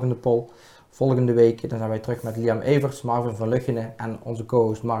van de volgende poll. Volgende week dan zijn wij terug met Liam Evers, Marvin van Luggenen en onze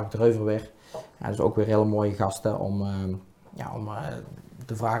co-host Marc de Reuver weer. Ja, dus ook weer hele mooie gasten om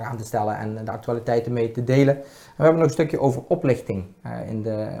de vragen aan te stellen en de actualiteiten mee te delen. En we hebben nog een stukje over oplichting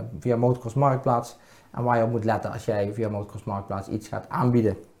via Motocross Marktplaats en waar je op moet letten als jij via Motocross Marktplaats iets gaat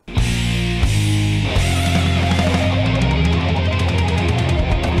aanbieden.